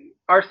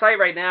 Our site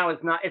right now is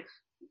not. It's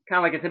kind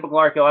of like a typical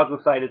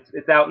archaeological site.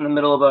 It's out in the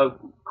middle of a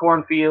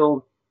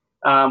cornfield.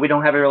 We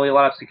don't have really a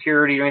lot of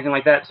security or anything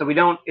like that, so we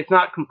don't. It's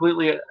not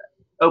completely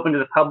open to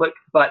the public.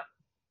 But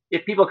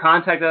if people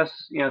contact us,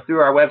 through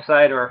our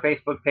website or our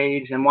Facebook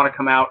page and want to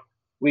come out,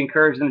 we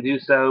encourage them to do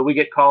so. We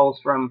get calls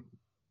from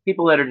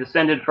people that are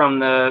descended from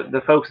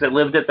the folks that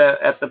lived at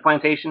the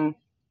plantation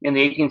in the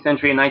 18th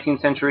century and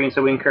 19th century, and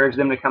so we encourage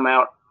them to come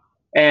out.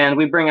 And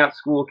we bring out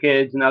school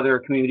kids and other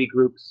community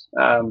groups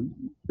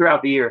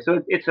throughout the year.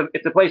 So it's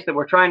a place that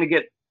we're trying to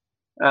get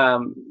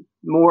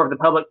more of the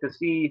public to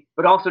see,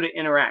 but also to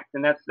interact.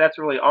 And that's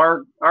really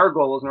our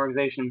goal as an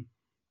organization,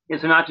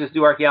 is to not just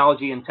do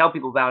archaeology and tell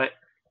people about it.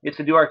 It's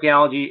to do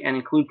archaeology and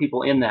include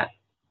people in that.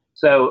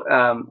 So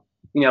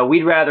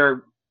we'd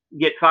rather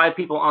get 5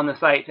 people on the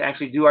site to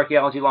actually do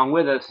archaeology along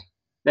with us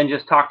than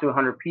just talk to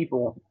 100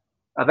 people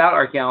about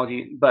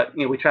archaeology. But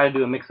we try to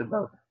do a mix of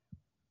both.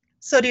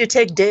 So do you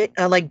take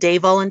day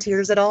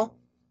volunteers at all?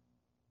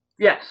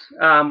 Yes,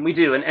 we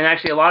do, and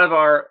actually a lot of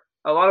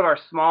our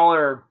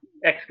smaller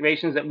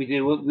excavations that we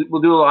do,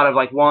 we'll do a lot of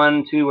like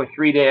 1, 2, or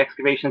 3 day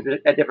excavations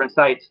at different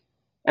sites,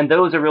 and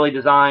those are really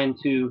designed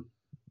to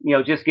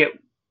just get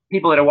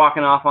people that are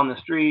walking off on the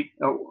street,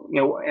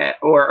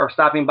 or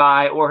stopping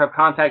by, or have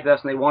contacted us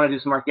and they want to do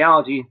some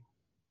archaeology.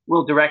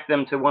 We'll direct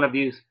them to one of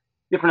these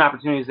different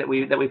opportunities that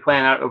we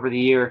plan out over the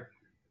year.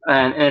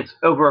 And it's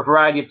over a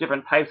variety of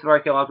different types of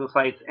archaeological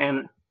sites,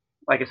 and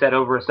like I said,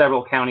 over a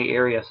several county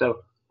area.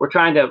 So we're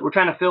trying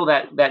to fill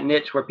that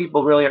niche where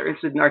people really are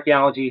interested in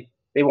archaeology.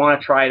 They want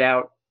to try it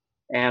out,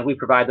 and we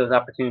provide those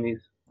opportunities.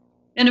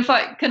 And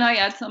can I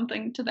add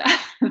something to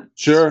that?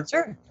 Sure.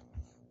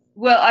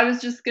 Well, I was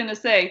just going to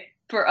say,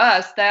 for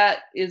us,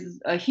 that is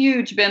a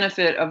huge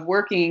benefit of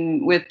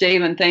working with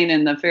Dave and Thane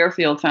and the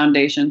Fairfield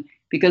Foundation,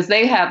 because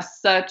they have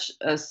such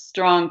a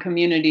strong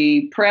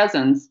community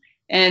presence.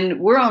 And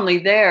we're only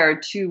there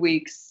 2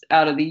 weeks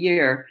out of the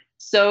year.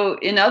 So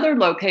in other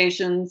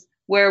locations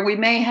where we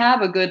may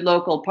have a good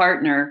local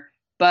partner,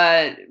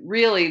 but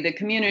really the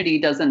community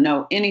doesn't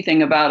know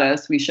anything about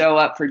us, we show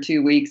up for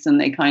 2 weeks and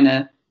they kind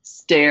of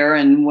stare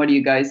and what are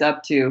you guys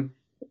up to?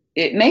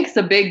 It makes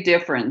a big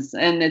difference.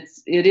 And it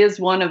is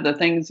one of the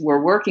things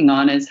we're working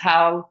on, is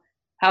how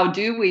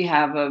do we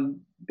have a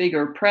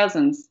bigger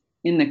presence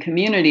in the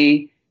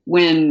community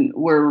when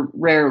we're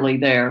rarely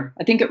there.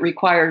 I think it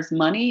requires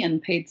money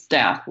and paid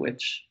staff,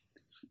 which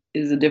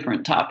is a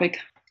different topic.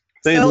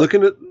 Thane,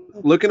 looking at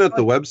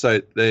the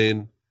website,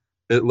 Thane,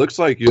 it looks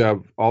like you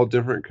have all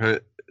different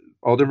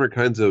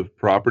kinds of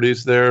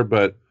properties there.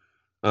 But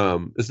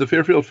is the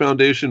Fairfield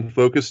Foundation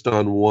focused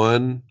on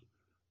one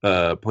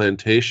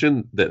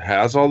plantation that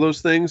has all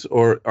those things,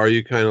 or are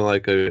you kind of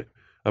like a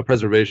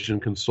preservation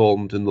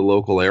consultant in the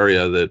local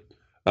area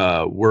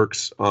that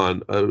works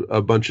on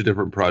a bunch of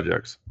different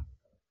projects?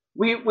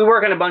 We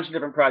work on a bunch of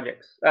different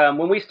projects.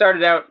 When we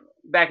started out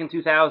back in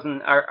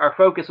 2000, our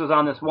focus was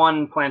on this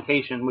one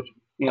plantation, which,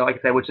 like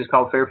I said, which is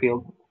called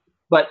Fairfield.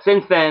 But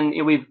since then,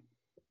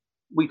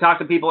 we talk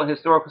to people at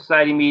historical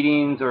society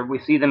meetings, or we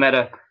see them at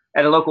a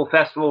local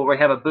festival where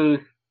we have a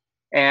booth,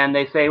 and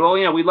they say, well,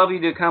 we'd love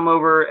you to come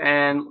over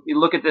and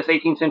look at this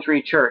 18th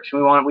century church.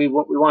 We want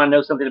to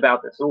know something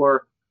about this,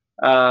 or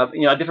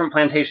a different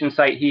plantation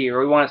site here,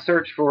 or we want to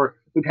search for.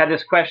 We've had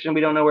this question.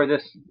 We don't know where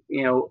this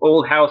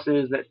old house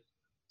is that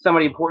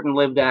somebody important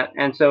lived at.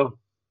 And so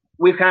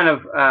we've kind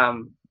of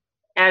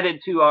added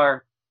to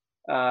our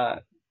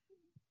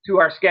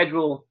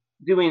schedule,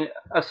 doing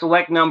a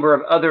select number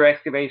of other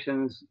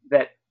excavations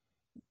that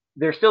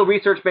they're still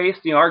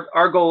research-based.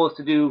 Our goal is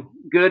to do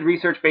good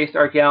research-based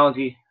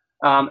archaeology,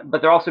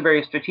 but they're also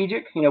very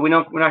strategic. We're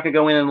not going to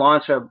go in and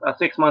launch a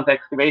 6-month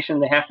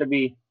excavation. They have to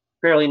be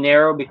fairly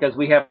narrow, because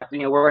we have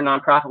to, we're a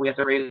nonprofit. We have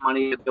to raise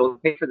money to be able to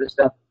pay for this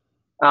stuff.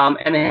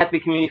 And they have to be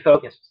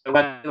community-focused. So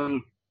we're not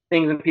doing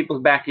things in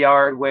people's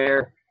backyard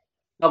where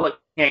the public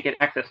can't get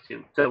access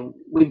to. So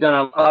we've done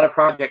a lot of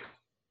projects.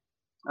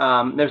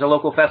 There's a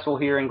local festival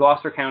here in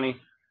Gloucester County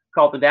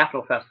called the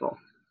Daffodil Festival,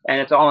 and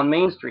it's all on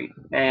Main Street.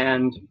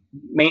 And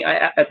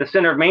at the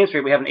center of Main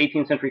Street, we have an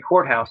 18th century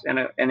courthouse and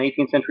an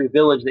 18th century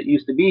village that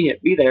used to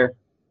be there.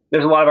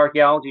 There's a lot of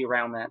archaeology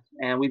around that,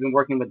 and we've been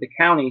working with the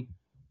county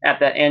at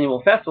that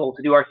annual festival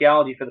to do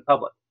archaeology for the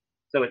public.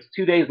 So it's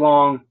 2 days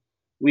long.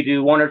 We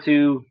do 1 or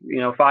 2,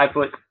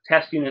 5-foot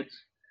test units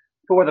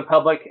for the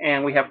public,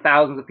 and we have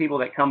thousands of people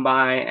that come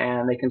by,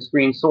 and they can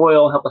screen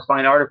soil, help us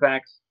find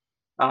artifacts,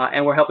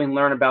 and we're helping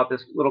learn about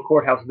this little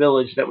courthouse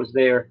village that was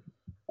there.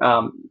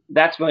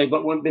 That's really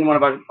been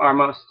one of our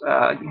most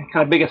kind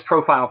of biggest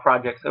profile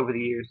projects over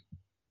the years.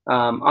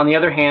 On the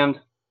other hand,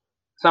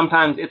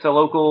 sometimes it's a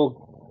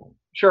local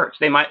church.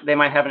 They might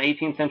have an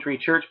 18th century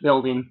church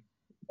building,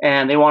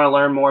 and they want to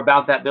learn more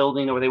about that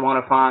building, or they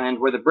want to find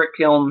where the brick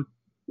kiln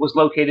was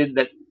located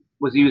that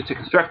was used to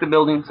construct the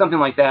building, something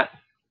like that.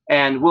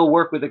 And we'll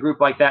work with a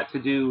group like that to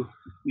do,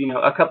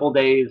 a couple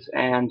days,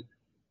 and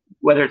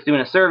whether it's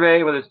doing a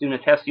survey, whether it's doing a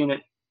test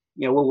unit,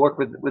 we'll work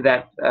with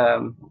that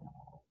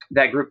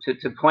that group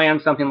to plan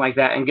something like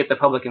that and get the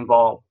public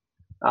involved.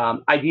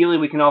 Ideally,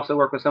 we can also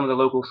work with some of the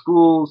local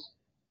schools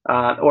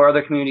or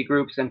other community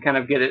groups and kind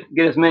of get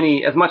as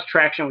much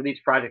traction with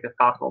each project as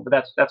possible.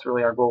 But that's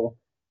really our goal.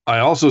 I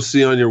also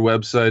see on your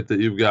website that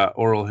you've got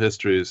oral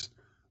histories.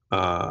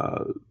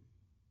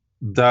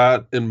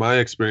 That, in my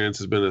experience,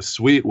 has been a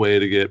sweet way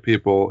to get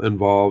people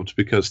involved,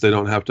 because they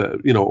don't have to,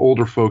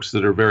 older folks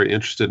that are very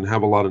interested and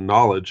have a lot of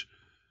knowledge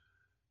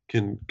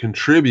can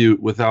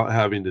contribute without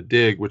having to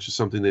dig, which is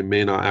something they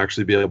may not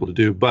actually be able to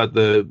do. But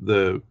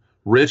the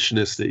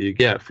richness that you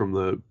get from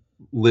the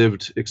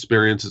lived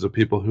experiences of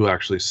people who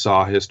actually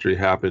saw history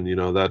happen,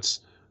 that's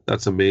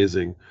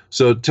amazing.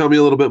 So tell me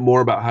a little bit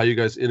more about how you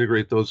guys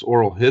integrate those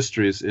oral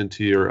histories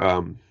into your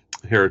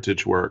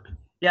heritage work.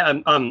 Yeah,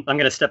 I'm going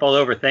to step all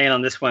over Thane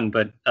on this one,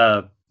 but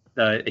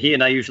he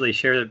and I usually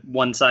share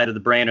one side of the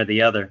brain or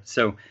the other.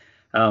 So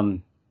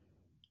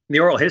the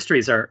oral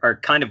histories are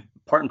kind of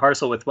part and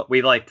parcel with what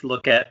we like to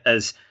look at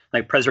as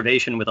like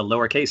preservation with a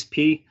lowercase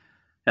p,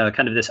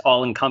 kind of this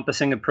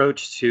all-encompassing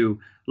approach to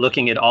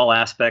looking at all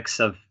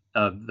aspects of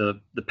the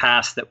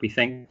past that we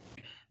think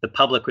the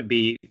public would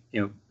be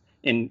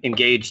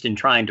engaged in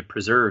trying to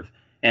preserve.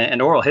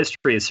 And oral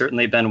history has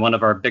certainly been one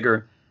of our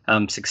bigger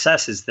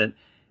successes, that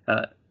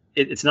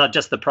it's not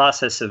just the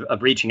process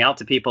of reaching out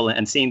to people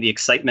and seeing the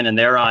excitement in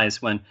their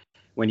eyes when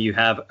you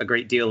have a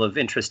great deal of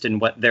interest in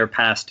what their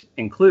past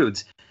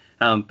includes,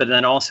 but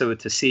then also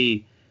to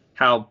see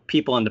how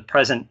people in the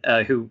present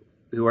who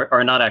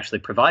are not actually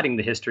providing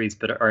the histories,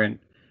 but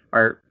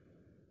are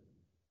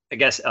I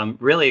guess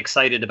really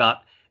excited about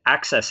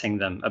accessing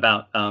them,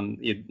 about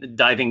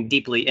diving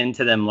deeply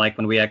into them, like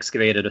when we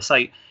excavated a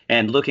site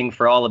and looking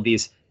for all of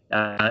these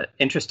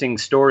interesting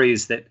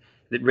stories that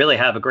really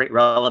have a great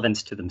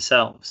relevance to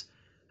themselves.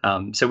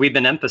 So we've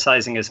been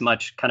emphasizing as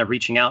much kind of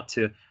reaching out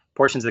to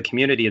portions of the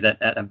community that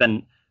have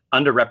been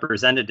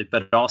underrepresented,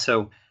 but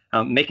also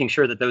making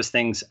sure that those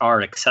things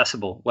are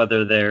accessible,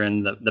 whether they're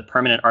in the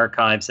permanent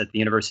archives at the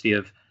University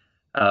of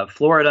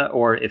Florida,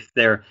 or if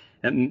they're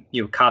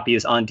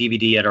copies on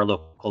DVD at our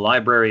local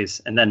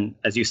libraries. And then,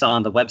 as you saw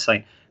on the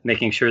website,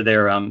 making sure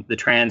the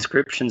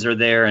transcriptions are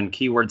there and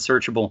keyword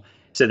searchable,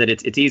 so that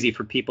it's easy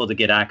for people to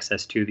get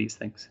access to these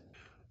things.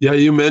 Yeah,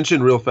 you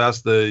mentioned real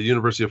fast the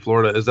University of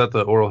Florida. Is that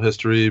the oral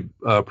history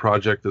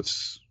project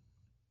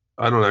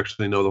I don't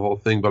actually know the whole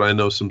thing, but I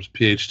know some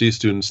PhD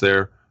students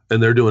there,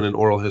 and they're doing an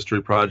oral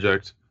history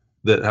project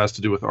that has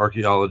to do with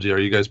archaeology. Are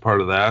you guys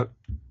part of that?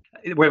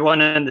 We're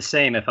one and the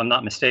same, if I'm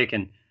not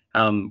mistaken.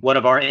 One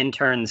of our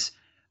interns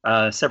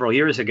several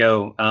years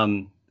ago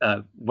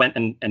went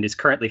and is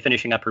currently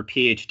finishing up her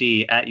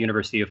PhD at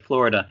University of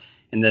Florida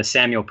in the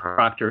Samuel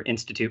Proctor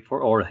Institute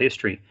for Oral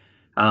History.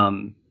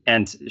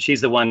 And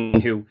she's the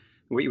one who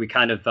we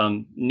kind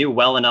of knew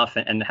well enough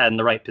and had in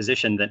the right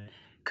position that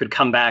could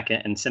come back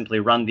and simply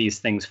run these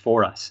things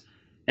for us.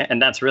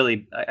 And that's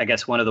really, I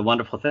guess, one of the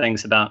wonderful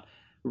things about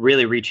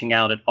really reaching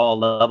out at all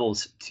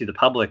levels to the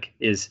public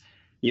is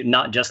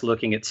not just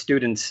looking at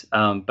students,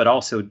 but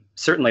also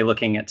certainly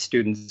looking at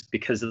students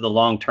because of the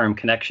long-term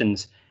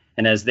connections.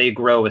 And as they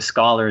grow as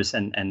scholars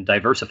and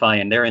diversify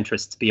in their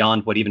interests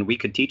beyond what even we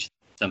could teach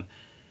them,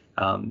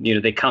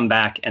 they come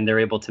back and they're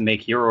able to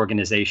make your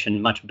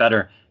organization much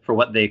better for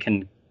what they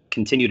can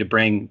continue to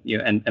bring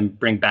and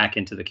bring back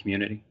into the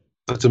community.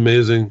 That's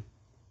amazing.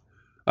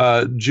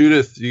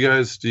 Judith,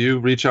 do you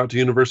reach out to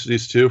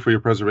universities too for your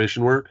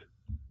preservation work?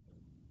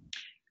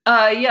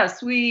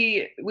 Yes,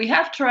 we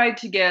have tried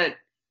to get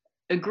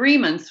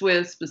agreements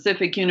with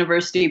specific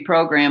university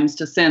programs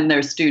to send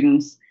their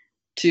students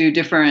to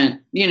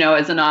different,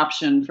 as an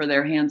option for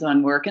their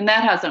hands-on work. And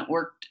that hasn't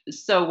worked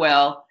so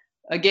well.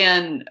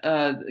 Again,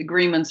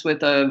 agreements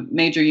with a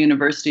major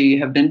university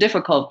have been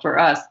difficult for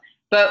us,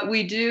 but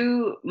we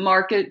do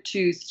market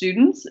to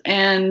students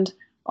and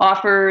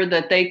offer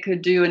that they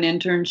could do an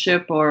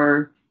internship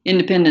or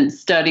independent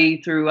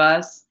study through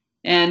us.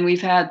 And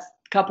we've had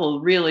a couple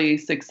really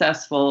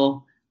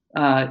successful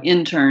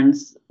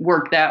interns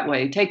work that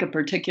way, take a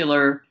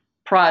particular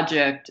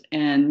project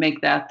and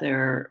make that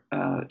their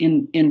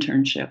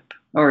internship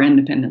or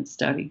independent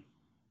study.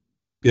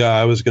 Yeah,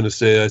 I was going to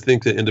say, I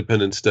think the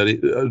independent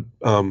study,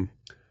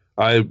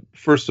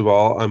 first of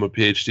all, I'm a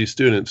PhD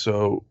student,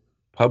 so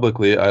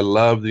publicly, I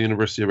love the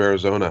University of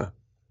Arizona,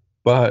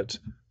 but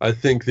I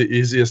think the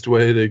easiest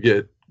way to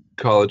get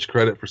college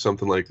credit for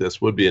something like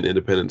this would be an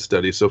independent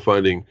study. So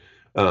finding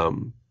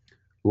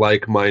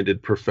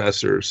like-minded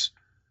professors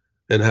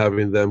and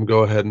having them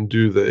go ahead and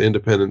do the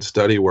independent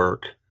study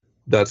work,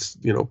 that's,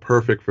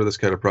 perfect for this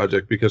kind of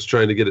project, because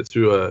trying to get it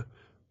through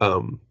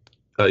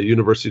a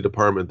university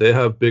department, they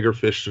have bigger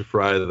fish to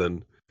fry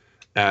than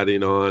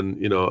adding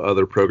on,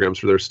 other programs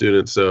for their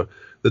students. So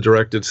the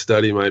directed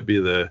study might be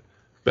the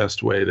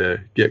best way to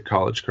get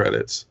college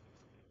credits.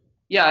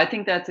 Yeah, I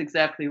think that's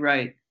exactly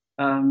right.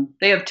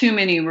 They have too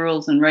many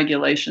rules and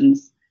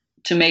regulations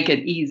to make it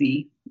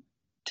easy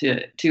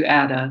to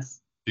add us.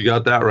 You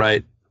got that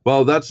right.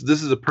 Well, this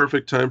is a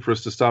perfect time for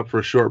us to stop for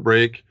a short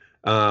break.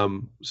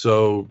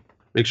 So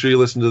make sure you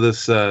listen to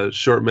this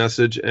short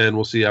message, and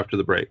we'll see you after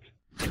the break.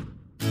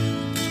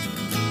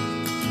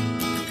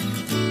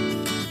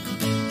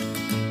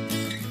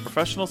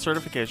 Professional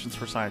Certifications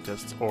for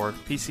Scientists, or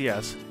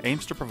PCS,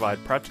 aims to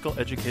provide practical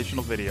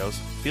educational videos,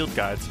 field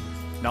guides,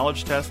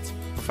 knowledge tests,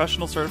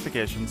 professional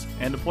certifications,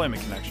 and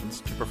employment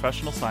connections to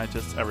professional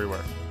scientists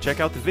everywhere.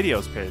 Check out the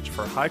videos page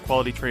for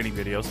high-quality training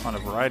videos on a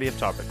variety of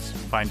topics.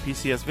 Find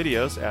PCS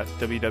videos at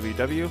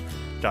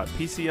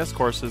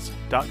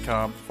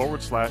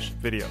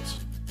www.pcscourses.com/videos.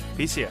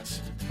 PCS,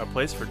 a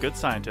place for good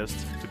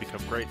scientists to become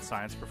great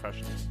science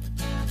professionals.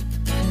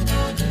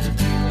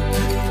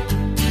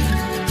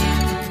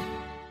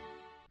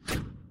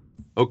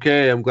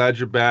 Okay, I'm glad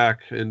you're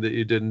back and that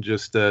you didn't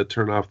just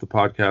turn off the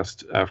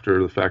podcast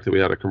after the fact that we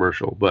had a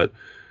commercial. But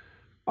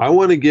I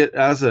want to get,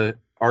 as an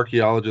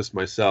archaeologist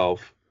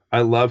myself,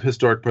 I love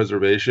historic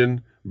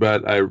preservation,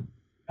 but I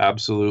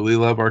absolutely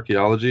love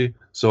archaeology.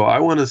 So I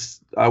want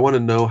to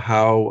know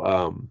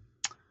how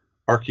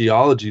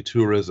archaeology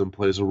tourism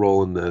plays a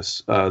role in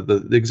this.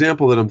 The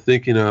example that I'm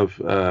thinking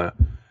of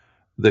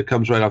that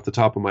comes right off the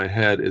top of my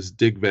head is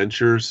Dig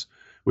Ventures,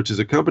 which is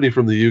a company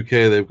from the UK.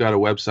 They've got a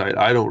website.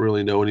 I don't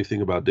really know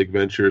anything about Dig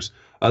Ventures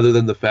other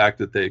than the fact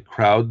that they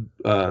crowd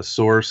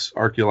source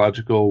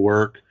archaeological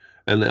work,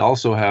 and they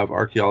also have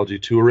archaeology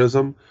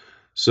tourism.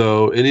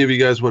 So any of you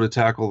guys want to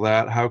tackle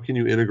that? How can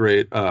you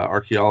integrate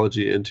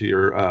archaeology into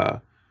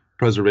your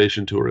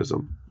preservation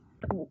tourism?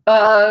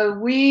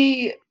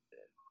 We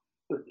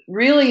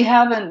really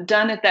haven't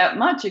done it that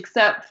much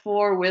except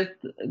for with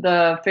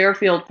the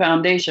Fairfield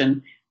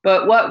Foundation.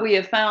 But what we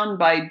have found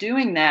by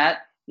doing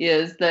that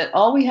is that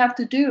all we have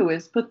to do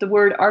is put the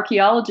word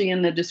archaeology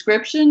in the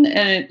description,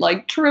 and it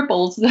like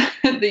triples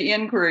the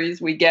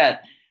inquiries we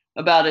get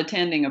about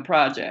attending a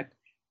project.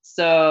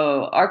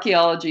 So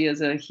archaeology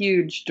is a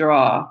huge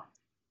draw.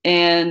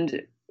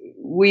 And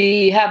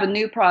we have a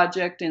new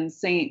project in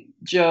St.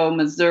 Joe,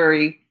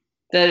 Missouri,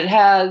 that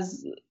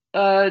has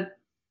a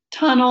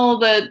tunnel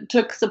that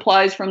took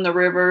supplies from the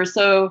river,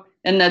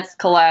 and that's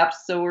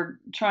collapsed. So we're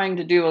trying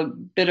to do a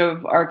bit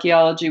of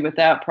archaeology with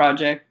that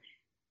project.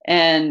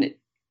 And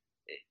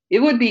it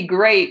would be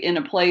great in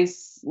a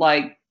place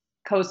like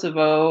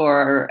Kosovo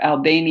or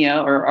Albania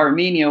or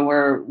Armenia,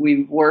 where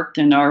we've worked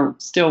and are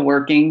still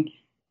working,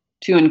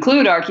 to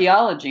include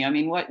archaeology. I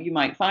mean, what you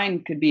might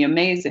find could be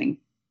amazing.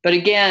 But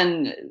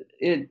again,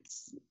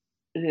 it's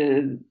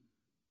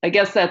I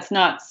guess that's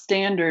not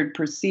standard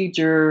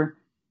procedure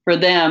for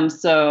them.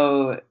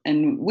 So,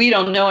 and we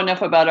don't know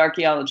enough about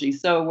archaeology,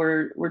 so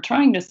we're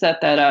trying to set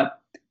that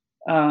up.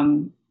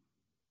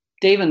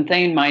 Dave and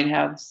Thane might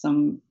have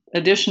some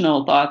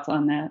additional thoughts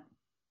on that.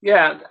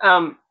 Yeah,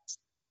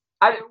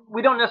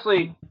 we don't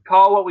necessarily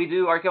call what we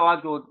do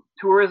archaeological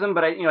tourism,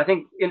 but I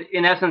think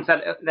in essence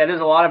that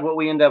is a lot of what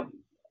we end up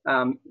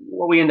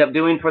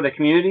doing for the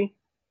community,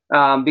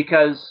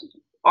 because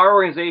our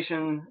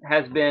organization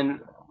has been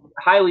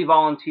highly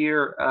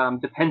volunteer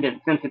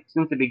dependent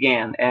since it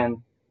began,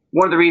 and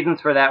one of the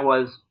reasons for that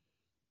was,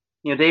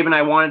 Dave and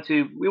I wanted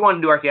to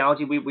do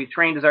archaeology. We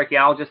trained as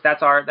archaeologists.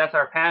 That's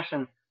our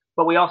passion,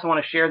 but we also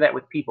want to share that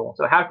with people.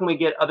 So how can we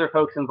get other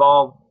folks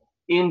involved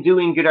in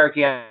doing good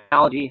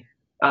archaeology,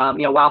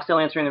 while still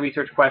answering the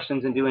research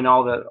questions and doing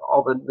all the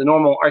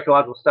normal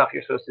archaeological stuff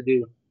you're supposed to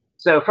do?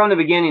 So from the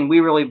beginning,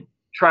 we really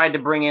tried to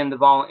bring in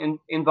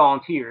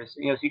volunteers.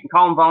 So you can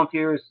call them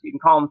volunteers, you can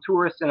call them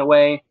tourists in a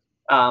way.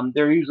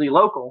 They're usually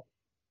local,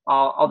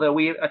 although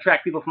we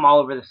attract people from all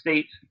over the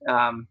state,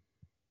 on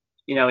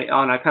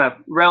a kind of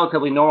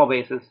relatively normal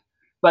basis.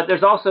 But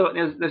there's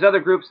other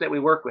groups that we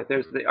work with.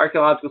 There's the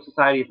Archaeological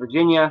Society of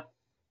Virginia,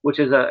 which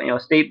is a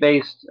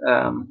state-based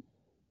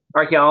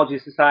archaeology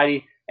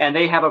society, and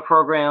they have a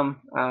program,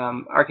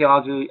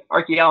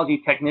 archaeology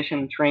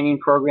technician training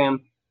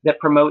program, that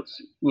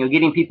promotes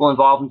getting people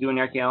involved in doing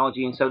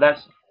archaeology. And so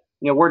that's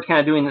we're kind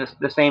of doing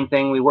the same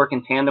thing. We work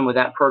in tandem with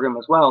that program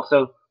as well.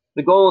 So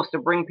the goal is to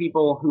bring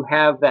people who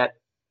have that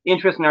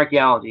interest in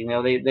archaeology.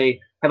 They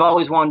have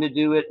always wanted to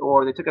do it,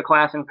 or they took a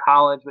class in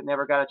college but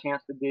never got a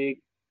chance to dig,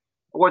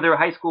 or they're a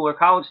high school or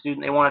college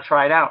student, they want to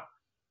try it out.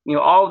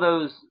 All of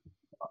those,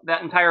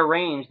 that entire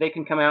range, they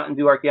can come out and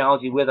do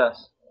archaeology with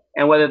us.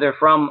 And whether they're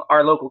from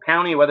our local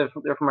county or whether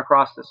they're from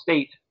across the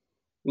state,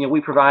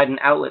 we provide an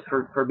outlet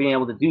for being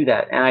able to do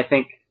that. And I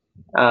think,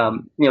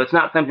 it's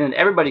not something that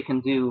everybody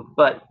can do,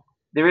 but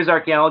there is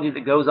archaeology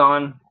that goes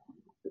on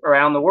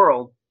around the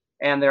world.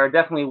 And there are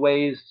definitely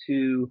ways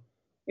to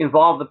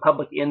involve the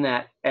public in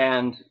that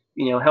and,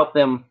 help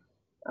them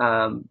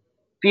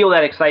feel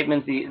that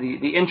excitement,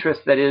 the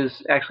interest that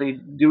is actually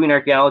doing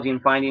archaeology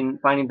and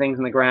finding things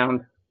in the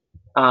ground.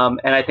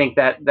 And I think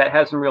that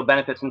has some real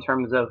benefits in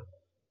terms of,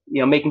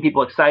 making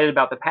people excited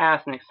about the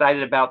past and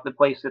excited about the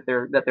place that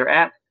they're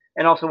at,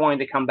 and also wanting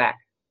to come back.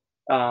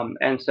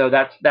 And so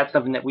that's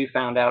something that we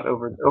found out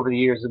over the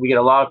years, that we get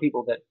a lot of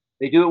people that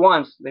they do it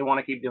once, they want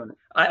to keep doing it.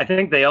 I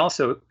think they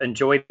also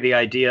enjoy the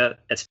idea,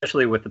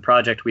 especially with the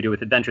project we do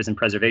with Adventures in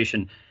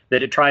Preservation,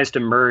 that it tries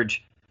to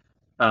merge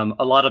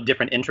a lot of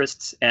different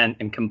interests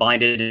and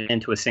combined it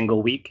into a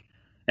single week.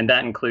 And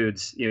that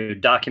includes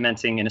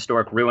documenting an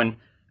historic ruin,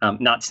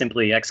 not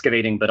simply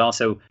excavating, but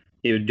also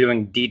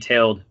doing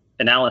detailed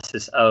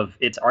analysis of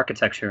its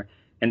architecture.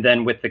 And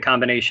then with the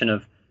combination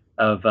of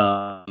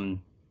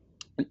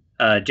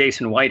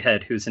Jason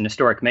Whitehead, who's an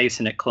historic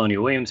mason at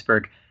Colonial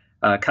Williamsburg,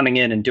 coming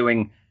in and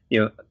doing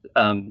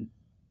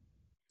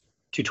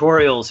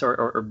tutorials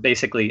or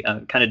basically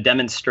kind of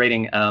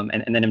demonstrating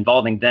and then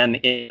involving them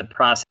in the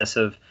process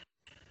of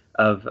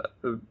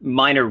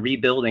minor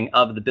rebuilding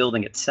of the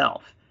building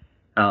itself.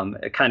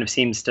 It kind of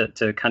seems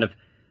to kind of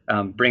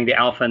bring the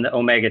alpha and the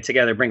omega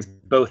together, brings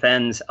both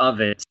ends of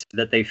it so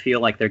that they feel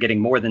like they're getting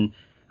more than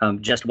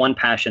just one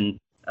passion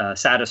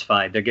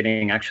satisfied. They're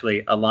getting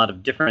actually a lot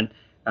of different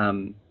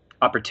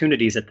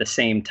opportunities at the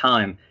same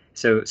time.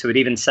 So it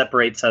even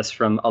separates us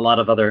from a lot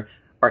of other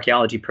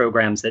archaeology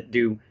programs that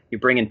you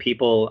bring in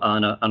people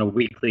on a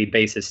weekly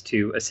basis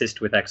to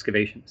assist with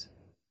excavations.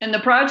 And the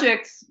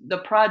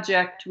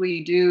project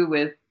we do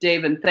with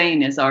Dave and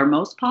Thane is our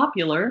most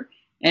popular,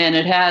 and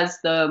it has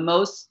the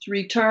most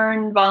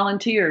return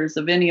volunteers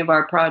of any of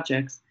our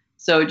projects.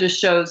 So it just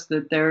shows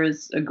that there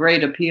is a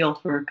great appeal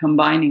for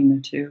combining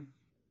the two.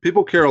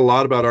 People care a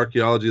lot about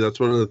archaeology. That's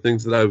one of the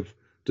things that I've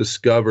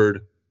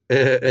discovered.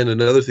 And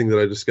another thing that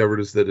I discovered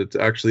is that it's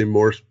actually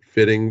more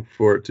fitting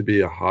for it to be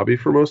a hobby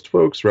for most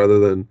folks rather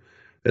than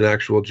an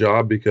actual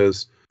job,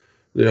 because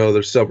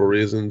there's several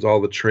reasons.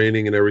 All the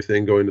training and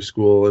everything, going to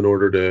school in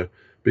order to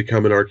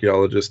become an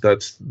archaeologist,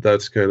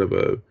 that's kind of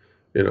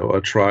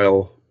a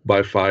trial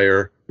by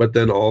fire. But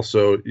then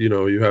also,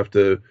 you have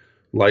to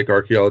like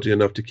archaeology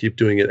enough to keep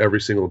doing it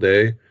every single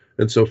day.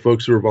 And so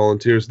folks who are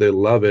volunteers, they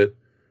love it,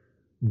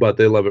 but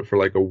they love it for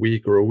like a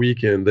week or a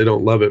weekend. They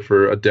don't love it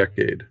for a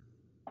decade.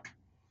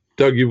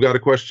 Doug, you've got a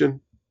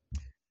question?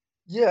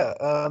 Yeah,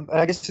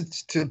 I guess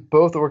it's to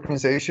both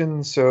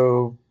organizations.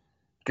 So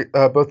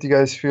both of you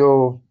guys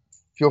feel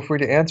free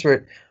to answer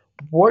it.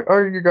 What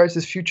are your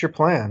guys' future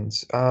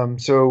plans?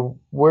 So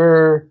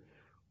where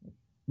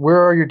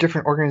are your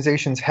different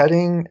organizations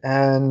heading?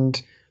 And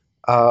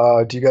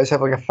do you guys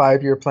have like a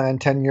 5-year plan,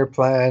 10-year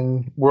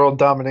plan, world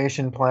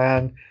domination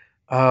plan?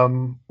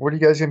 What are you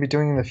guys going to be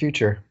doing in the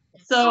future?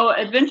 So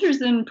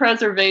Adventures in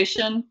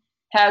Preservation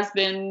has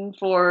been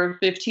for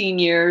 15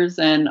 years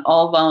an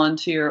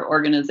all-volunteer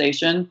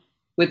organization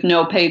with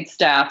no paid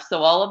staff. So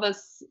all of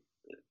us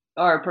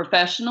are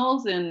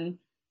professionals in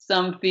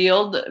some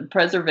field,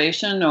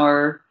 preservation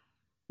or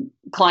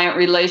client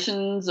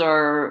relations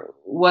or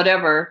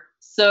whatever.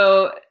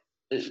 So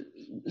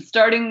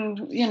starting,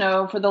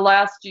 for the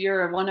last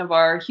year, one of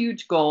our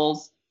huge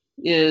goals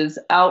is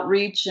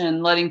outreach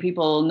and letting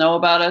people know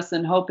about us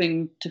and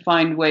hoping to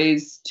find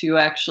ways to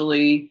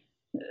actually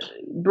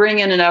bring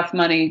in enough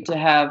money to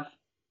have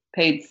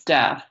paid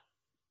staff.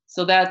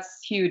 So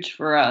that's huge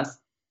for us,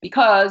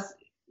 because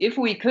if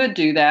we could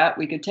do that,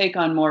 we could take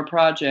on more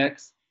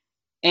projects.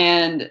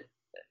 And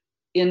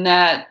in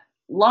that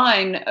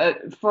line,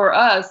 for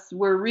us,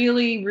 we're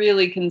really,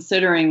 really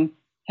considering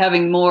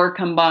having more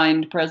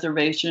combined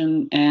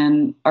preservation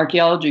and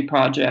archaeology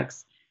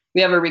projects.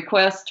 We have a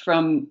request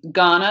from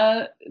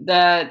Ghana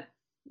that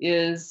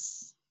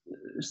is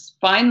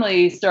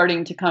finally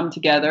starting to come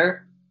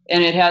together,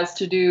 and it has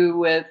to do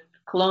with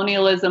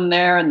colonialism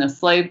there and the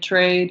slave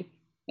trade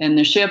and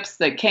the ships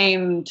that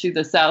came to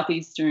the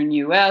southeastern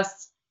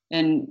U.S.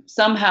 and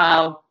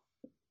somehow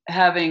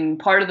having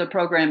part of the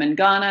program in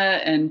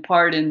Ghana and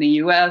part in the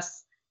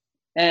U.S.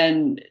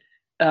 And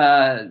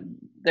I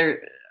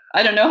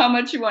don't know how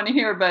much you want to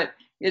hear, but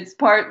it's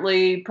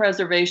partly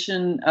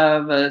preservation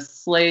of a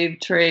slave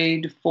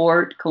trade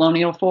fort,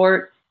 colonial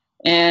fort.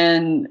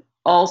 And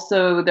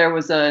also there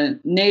was a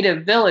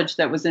native village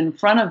that was in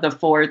front of the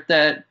fort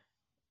that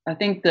I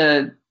think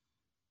the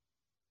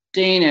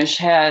Danish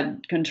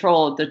had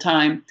control at the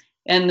time.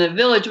 And the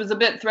village was a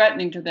bit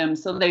threatening to them,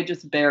 so they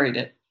just buried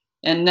it.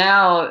 And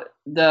now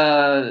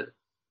the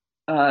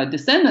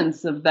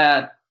descendants of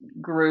that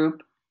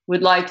group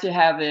would like to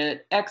have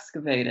it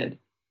excavated.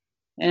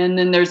 And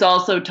then there's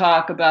also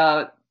talk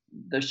about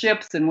the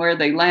ships and where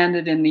they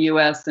landed in the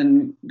U.S.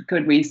 and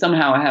could we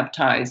somehow have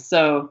ties.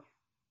 So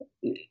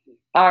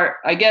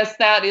I guess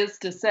that is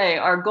to say,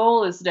 our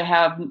goal is to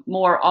have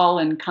more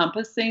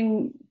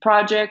all-encompassing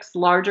projects,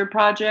 larger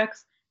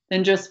projects,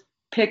 than just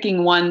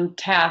picking one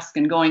task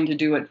and going to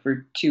do it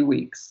for 2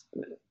 weeks.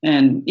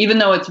 And even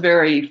though it's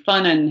very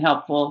fun and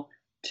helpful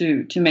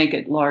to make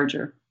it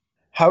larger.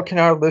 How can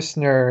our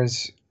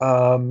listeners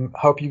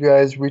help you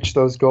guys reach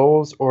those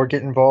goals or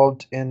get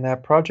involved in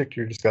that project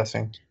you're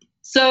discussing?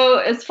 So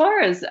as far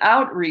as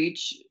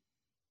outreach,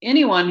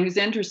 anyone who's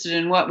interested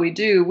in what we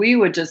do, we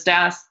would just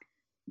ask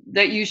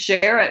that you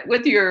share it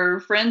with your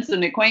friends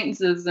and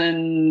acquaintances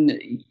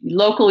and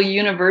local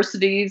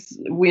universities,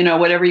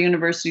 whatever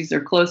universities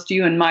are close to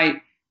you and might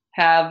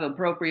have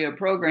appropriate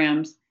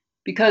programs.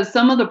 Because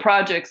some of the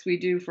projects we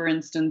do, for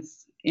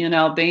instance, in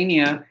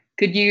Albania,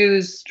 could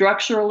use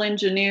structural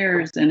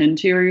engineers and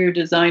interior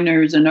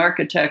designers and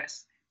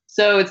architects.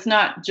 So it's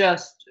not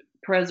just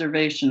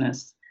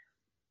preservationists.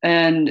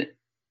 And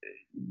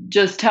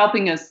just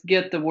helping us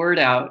get the word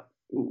out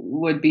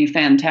would be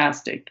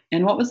fantastic.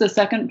 And what was the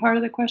second part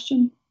of the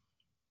question?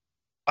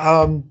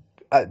 Well,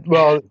 that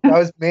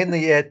was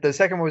mainly it. The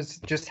second was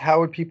just how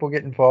would people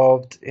get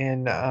involved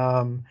in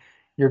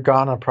your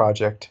Ghana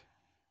project?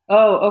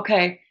 Oh,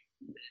 okay.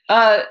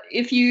 They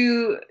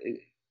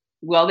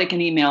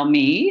can email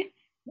me.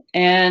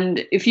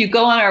 And if you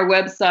go on our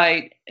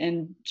website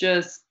and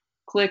just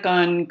click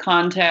on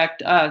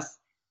Contact Us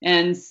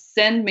and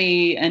send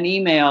me an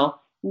email,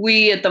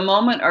 we at the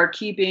moment are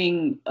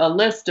keeping a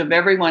list of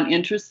everyone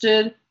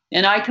interested.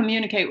 And I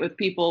communicate with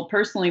people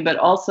personally, but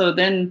also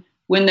then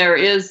when there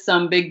is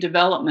some big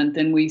development,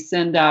 then we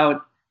send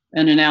out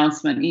an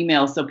announcement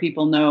email so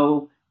people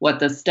know what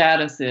the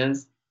status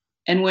is.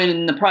 And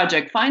when the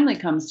project finally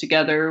comes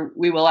together,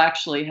 we will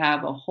actually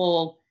have a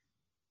whole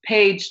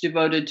page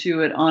devoted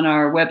to it on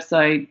our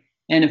website.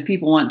 And if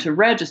people want to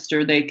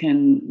register, they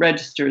can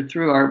register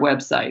through our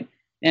website.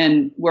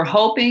 And we're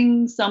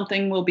hoping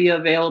something will be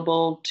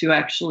available to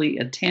actually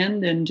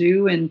attend and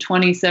do in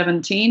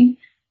 2017,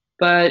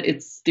 but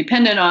it's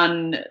dependent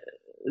on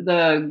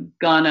the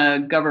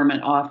Ghana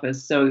government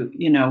office. So,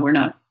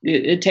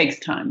 it takes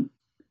time.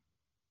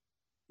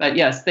 But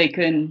yes, they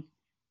can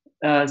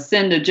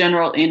send a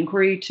general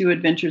inquiry to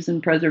Adventures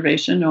in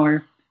Preservation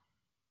or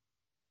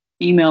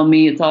email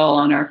me. It's all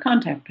on our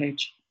contact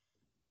page.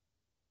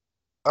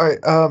 All right.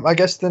 I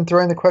guess then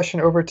throwing the question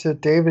over to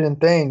David and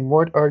Thane,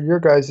 what are your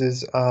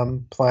guys'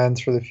 plans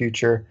for the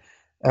future?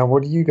 And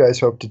what do you guys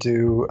hope to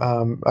do,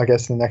 I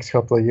guess, in the next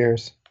couple of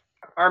years?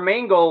 Our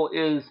main goal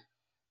is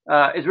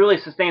really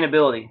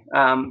sustainability.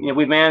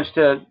 We've managed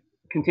to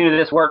continue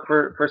this work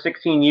for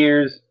 16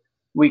 years.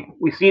 We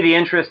see the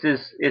interest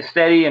is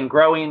steady and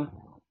growing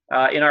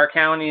in our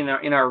county,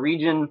 in our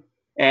region,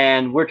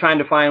 and we're trying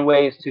to find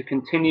ways to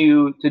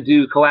continue to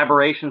do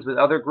collaborations with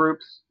other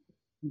groups,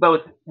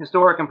 both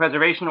historic and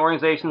preservation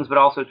organizations, but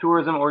also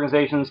tourism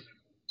organizations,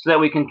 so that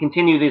we can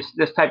continue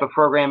this type of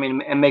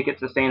programming and make it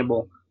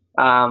sustainable.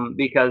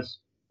 Because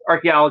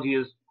archaeology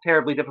is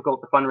terribly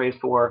difficult to fundraise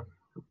for,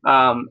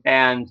 so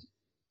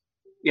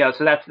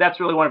that's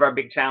really one of our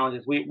big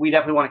challenges. We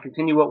definitely want to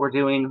continue what we're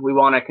doing. We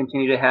want to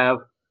continue to have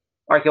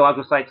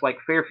archaeological sites like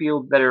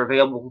Fairfield that are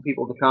available for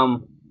people to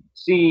come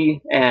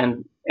see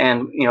and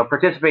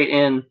participate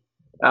in.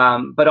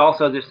 But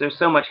also there's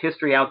so much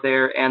history out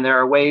there, and there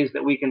are ways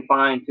that we can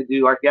find to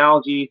do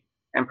archaeology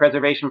and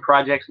preservation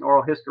projects and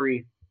oral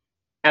history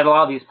at a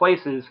lot of these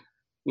places.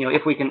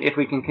 If we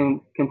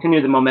can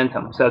continue the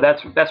momentum. So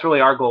that's really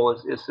our goal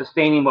is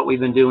sustaining what we've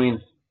been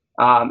doing,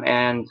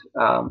 and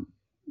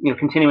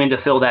continuing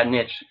to fill that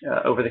niche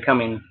over the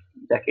coming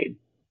decade.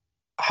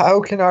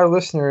 How can our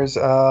listeners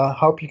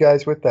help you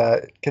guys with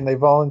that? Can they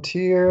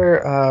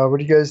volunteer?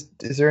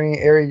 Is there any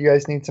area you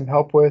guys need some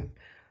help with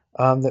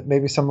that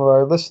maybe some of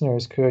our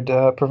listeners could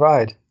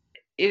provide?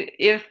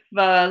 If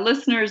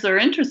listeners are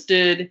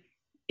interested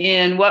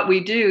in what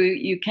we do,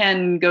 you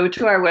can go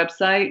to our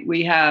website.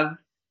 We have,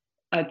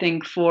 I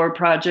think, 4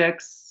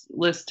 projects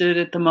listed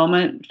at the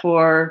moment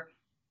for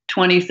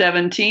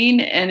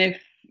 2017. And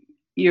if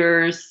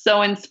you're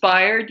so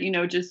inspired,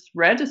 just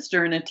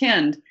register and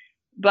attend.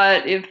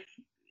 But if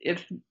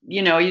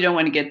you don't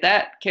want to get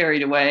that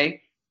carried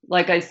away,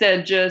 like I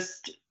said,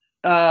 just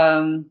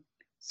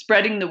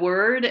spreading the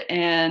word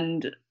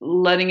and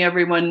letting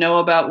everyone know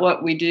about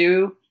what we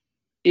do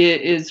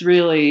is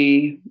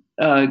really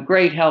a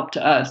great help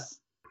to us.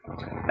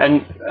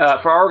 And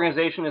for our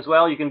organization as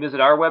well, you can visit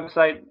our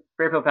website,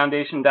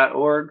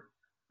 fairfieldfoundation.org.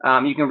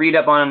 You can read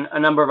up on a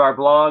number of our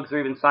blogs, or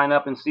even sign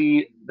up and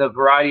see the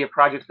variety of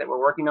projects that we're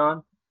working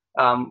on.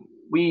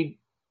 We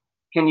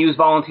can use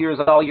volunteers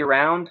all year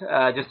round.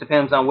 Just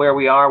depends on where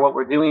we are, what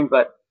we're doing,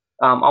 but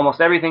almost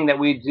everything that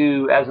we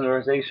do as an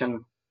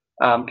organization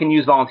can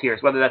use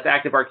volunteers, whether that's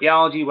active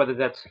archaeology, whether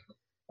that's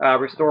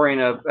restoring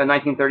a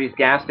 1930s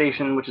gas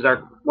station, which is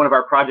one of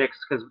our projects,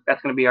 because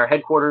that's going to be our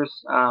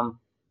headquarters,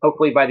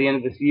 hopefully by the end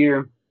of this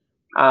year.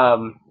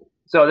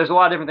 So there's a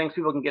lot of different things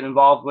people can get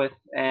involved with,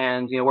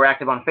 and we're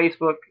active on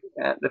Facebook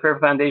at the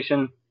Fairfield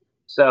Foundation.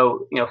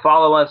 So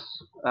follow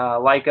us,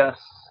 like us,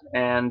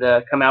 and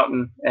come out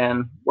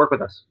and work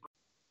with us.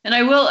 And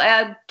I will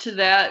add to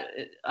that,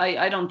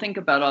 I don't think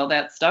about all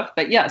that stuff,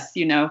 but yes,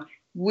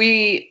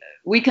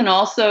 we can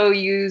also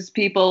use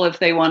people if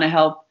they want to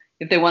help,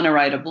 if they want to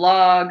write a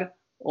blog,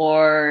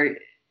 or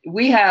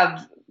we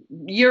have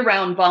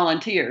year-round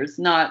volunteers,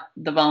 not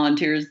the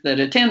volunteers that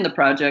attend the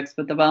projects,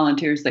 but the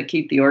volunteers that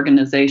keep the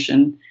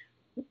organization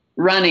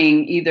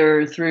running,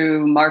 either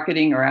through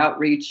marketing or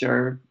outreach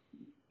or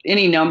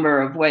any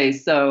number of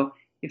ways. So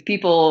if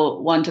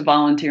people want to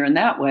volunteer in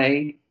that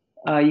way,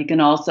 you can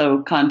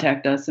also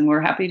contact us, and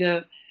we're happy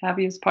to have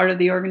you as part of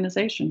the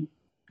organization.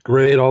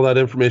 Great. All that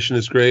information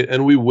is great.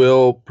 And we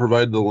will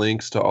provide the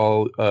links to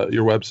all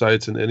your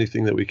websites and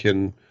anything that we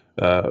can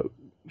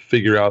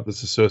figure out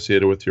that's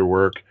associated with your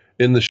work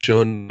in the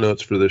show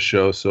notes for this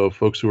show. So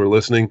folks who are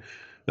listening,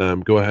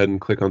 go ahead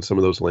and click on some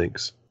of those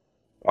links.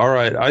 All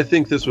right. I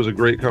think this was a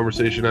great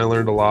conversation. I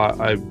learned a lot.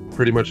 I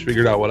pretty much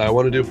figured out what I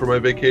want to do for my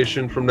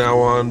vacation from now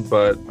on,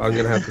 but I'm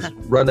going to have to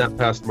run that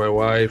past my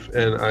wife.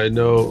 And I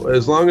know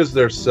as long as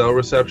there's cell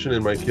reception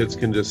and my kids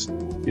can just,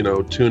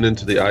 tune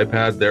into the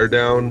iPad, they're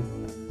down.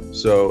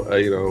 So,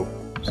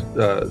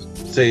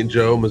 St.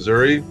 Joe,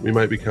 Missouri, we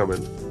might be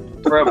coming.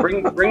 Bro,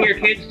 bring your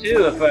kids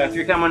too if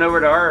you're coming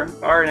over to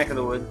our neck of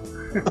the woods.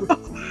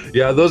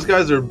 Yeah, those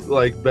guys are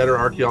like better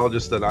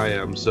archaeologists than I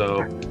am.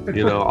 So,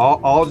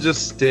 I'll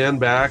just stand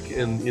back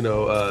and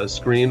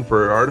screen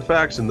for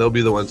artifacts, and they'll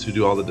be the ones who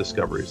do all the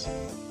discoveries.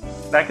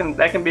 That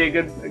can be a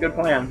good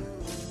plan.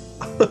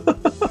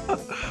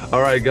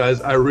 All right,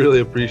 guys, I really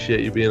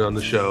appreciate you being on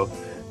the show.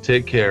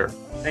 Take care.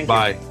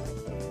 Bye.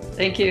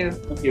 Thank you.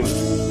 Thank you.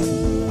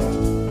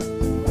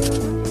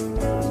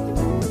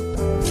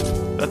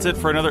 That's it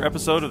for another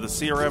episode of the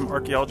CRM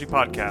Archaeology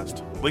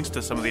Podcast. Links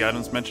to some of the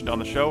items mentioned on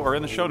the show are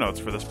in the show notes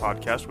for this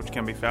podcast, which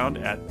can be found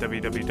at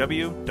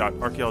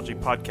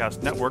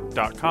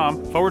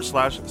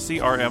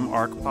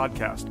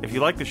www.archaeologypodcastnetwork.com/CRM-ARC-podcast. If you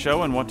like the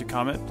show and want to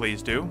comment,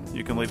 please do.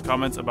 You can leave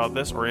comments about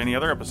this or any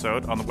other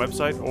episode on the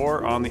website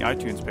or on the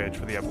iTunes page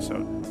for the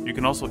episode. You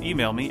can also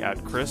email me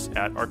at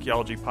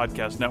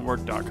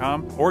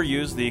chris@archaeologypodcastnetwork.com or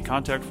use the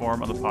contact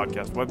form on the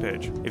podcast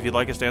webpage. If you'd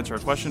like us to answer a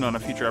question on a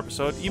future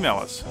episode, email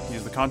us.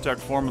 Use the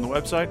contact form on the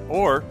website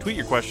or tweet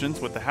your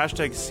questions with the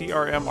hashtag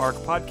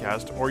CRMArcPodcast,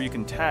 or you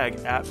can tag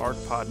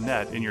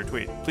 @ArcPodNet in your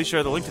tweet. Please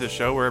share the link to the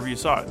show wherever you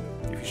saw it.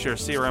 If you share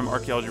CRM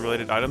archaeology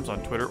related items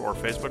on Twitter or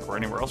Facebook or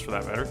anywhere else for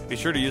that matter, be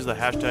sure to use the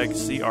hashtag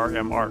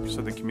CRMArc so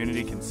the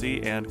community can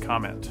see and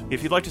comment.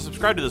 If you'd like to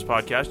subscribe to this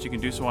podcast, you can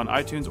do so on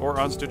iTunes or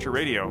on Stitcher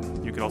Radio.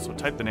 You can also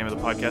type the name of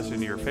the podcast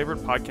into your favorite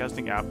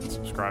podcasting app and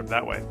subscribe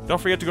that way. Don't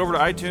forget to go over to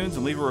iTunes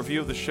and leave a review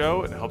of the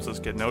show. It helps us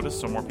get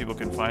noticed so more people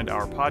can find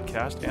our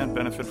podcast and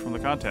benefit from the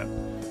content.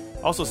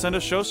 Also, send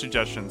us show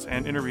suggestions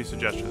and interview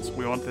suggestions.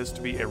 We want this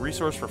to be a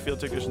resource for field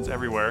technicians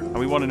everywhere, and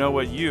we want to know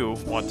what you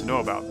want to know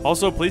about.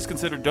 Also, please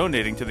consider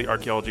donating to the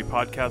Archaeology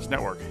Podcast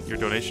Network. Your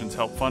donations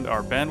help fund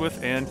our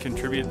bandwidth and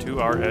contribute to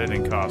our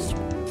editing costs.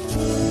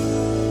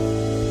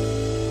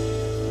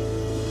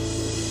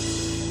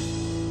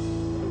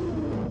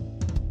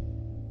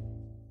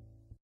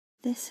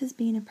 This has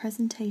been a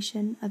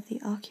presentation of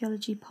the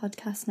Archaeology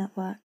Podcast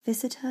Network.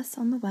 Visit us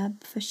on the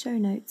web for show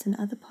notes and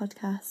other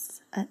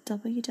podcasts at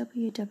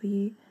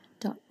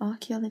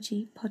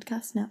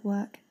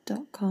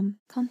www.archaeologypodcastnetwork.com.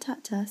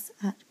 Contact us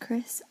at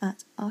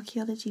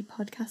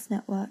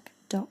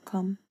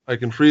chris@archaeologypodcastnetwork.com. I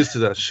can freeze to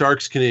death.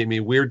 Sharks can eat me.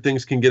 Weird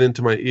things can get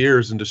into my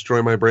ears and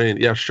destroy my brain.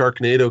 Yeah,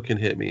 Sharknado can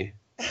hit me.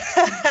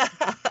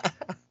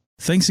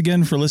 Thanks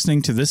again for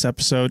listening to this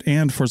episode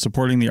and for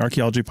supporting the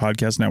Archaeology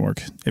Podcast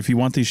Network. If you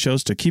want these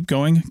shows to keep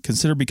going,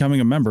 consider becoming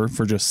a member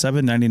for just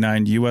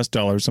 $7.99 US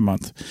a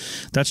month.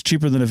 That's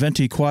cheaper than a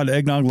venti quad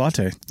eggnog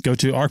latte. Go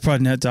to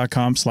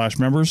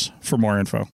arcpodnet.com/members for more info.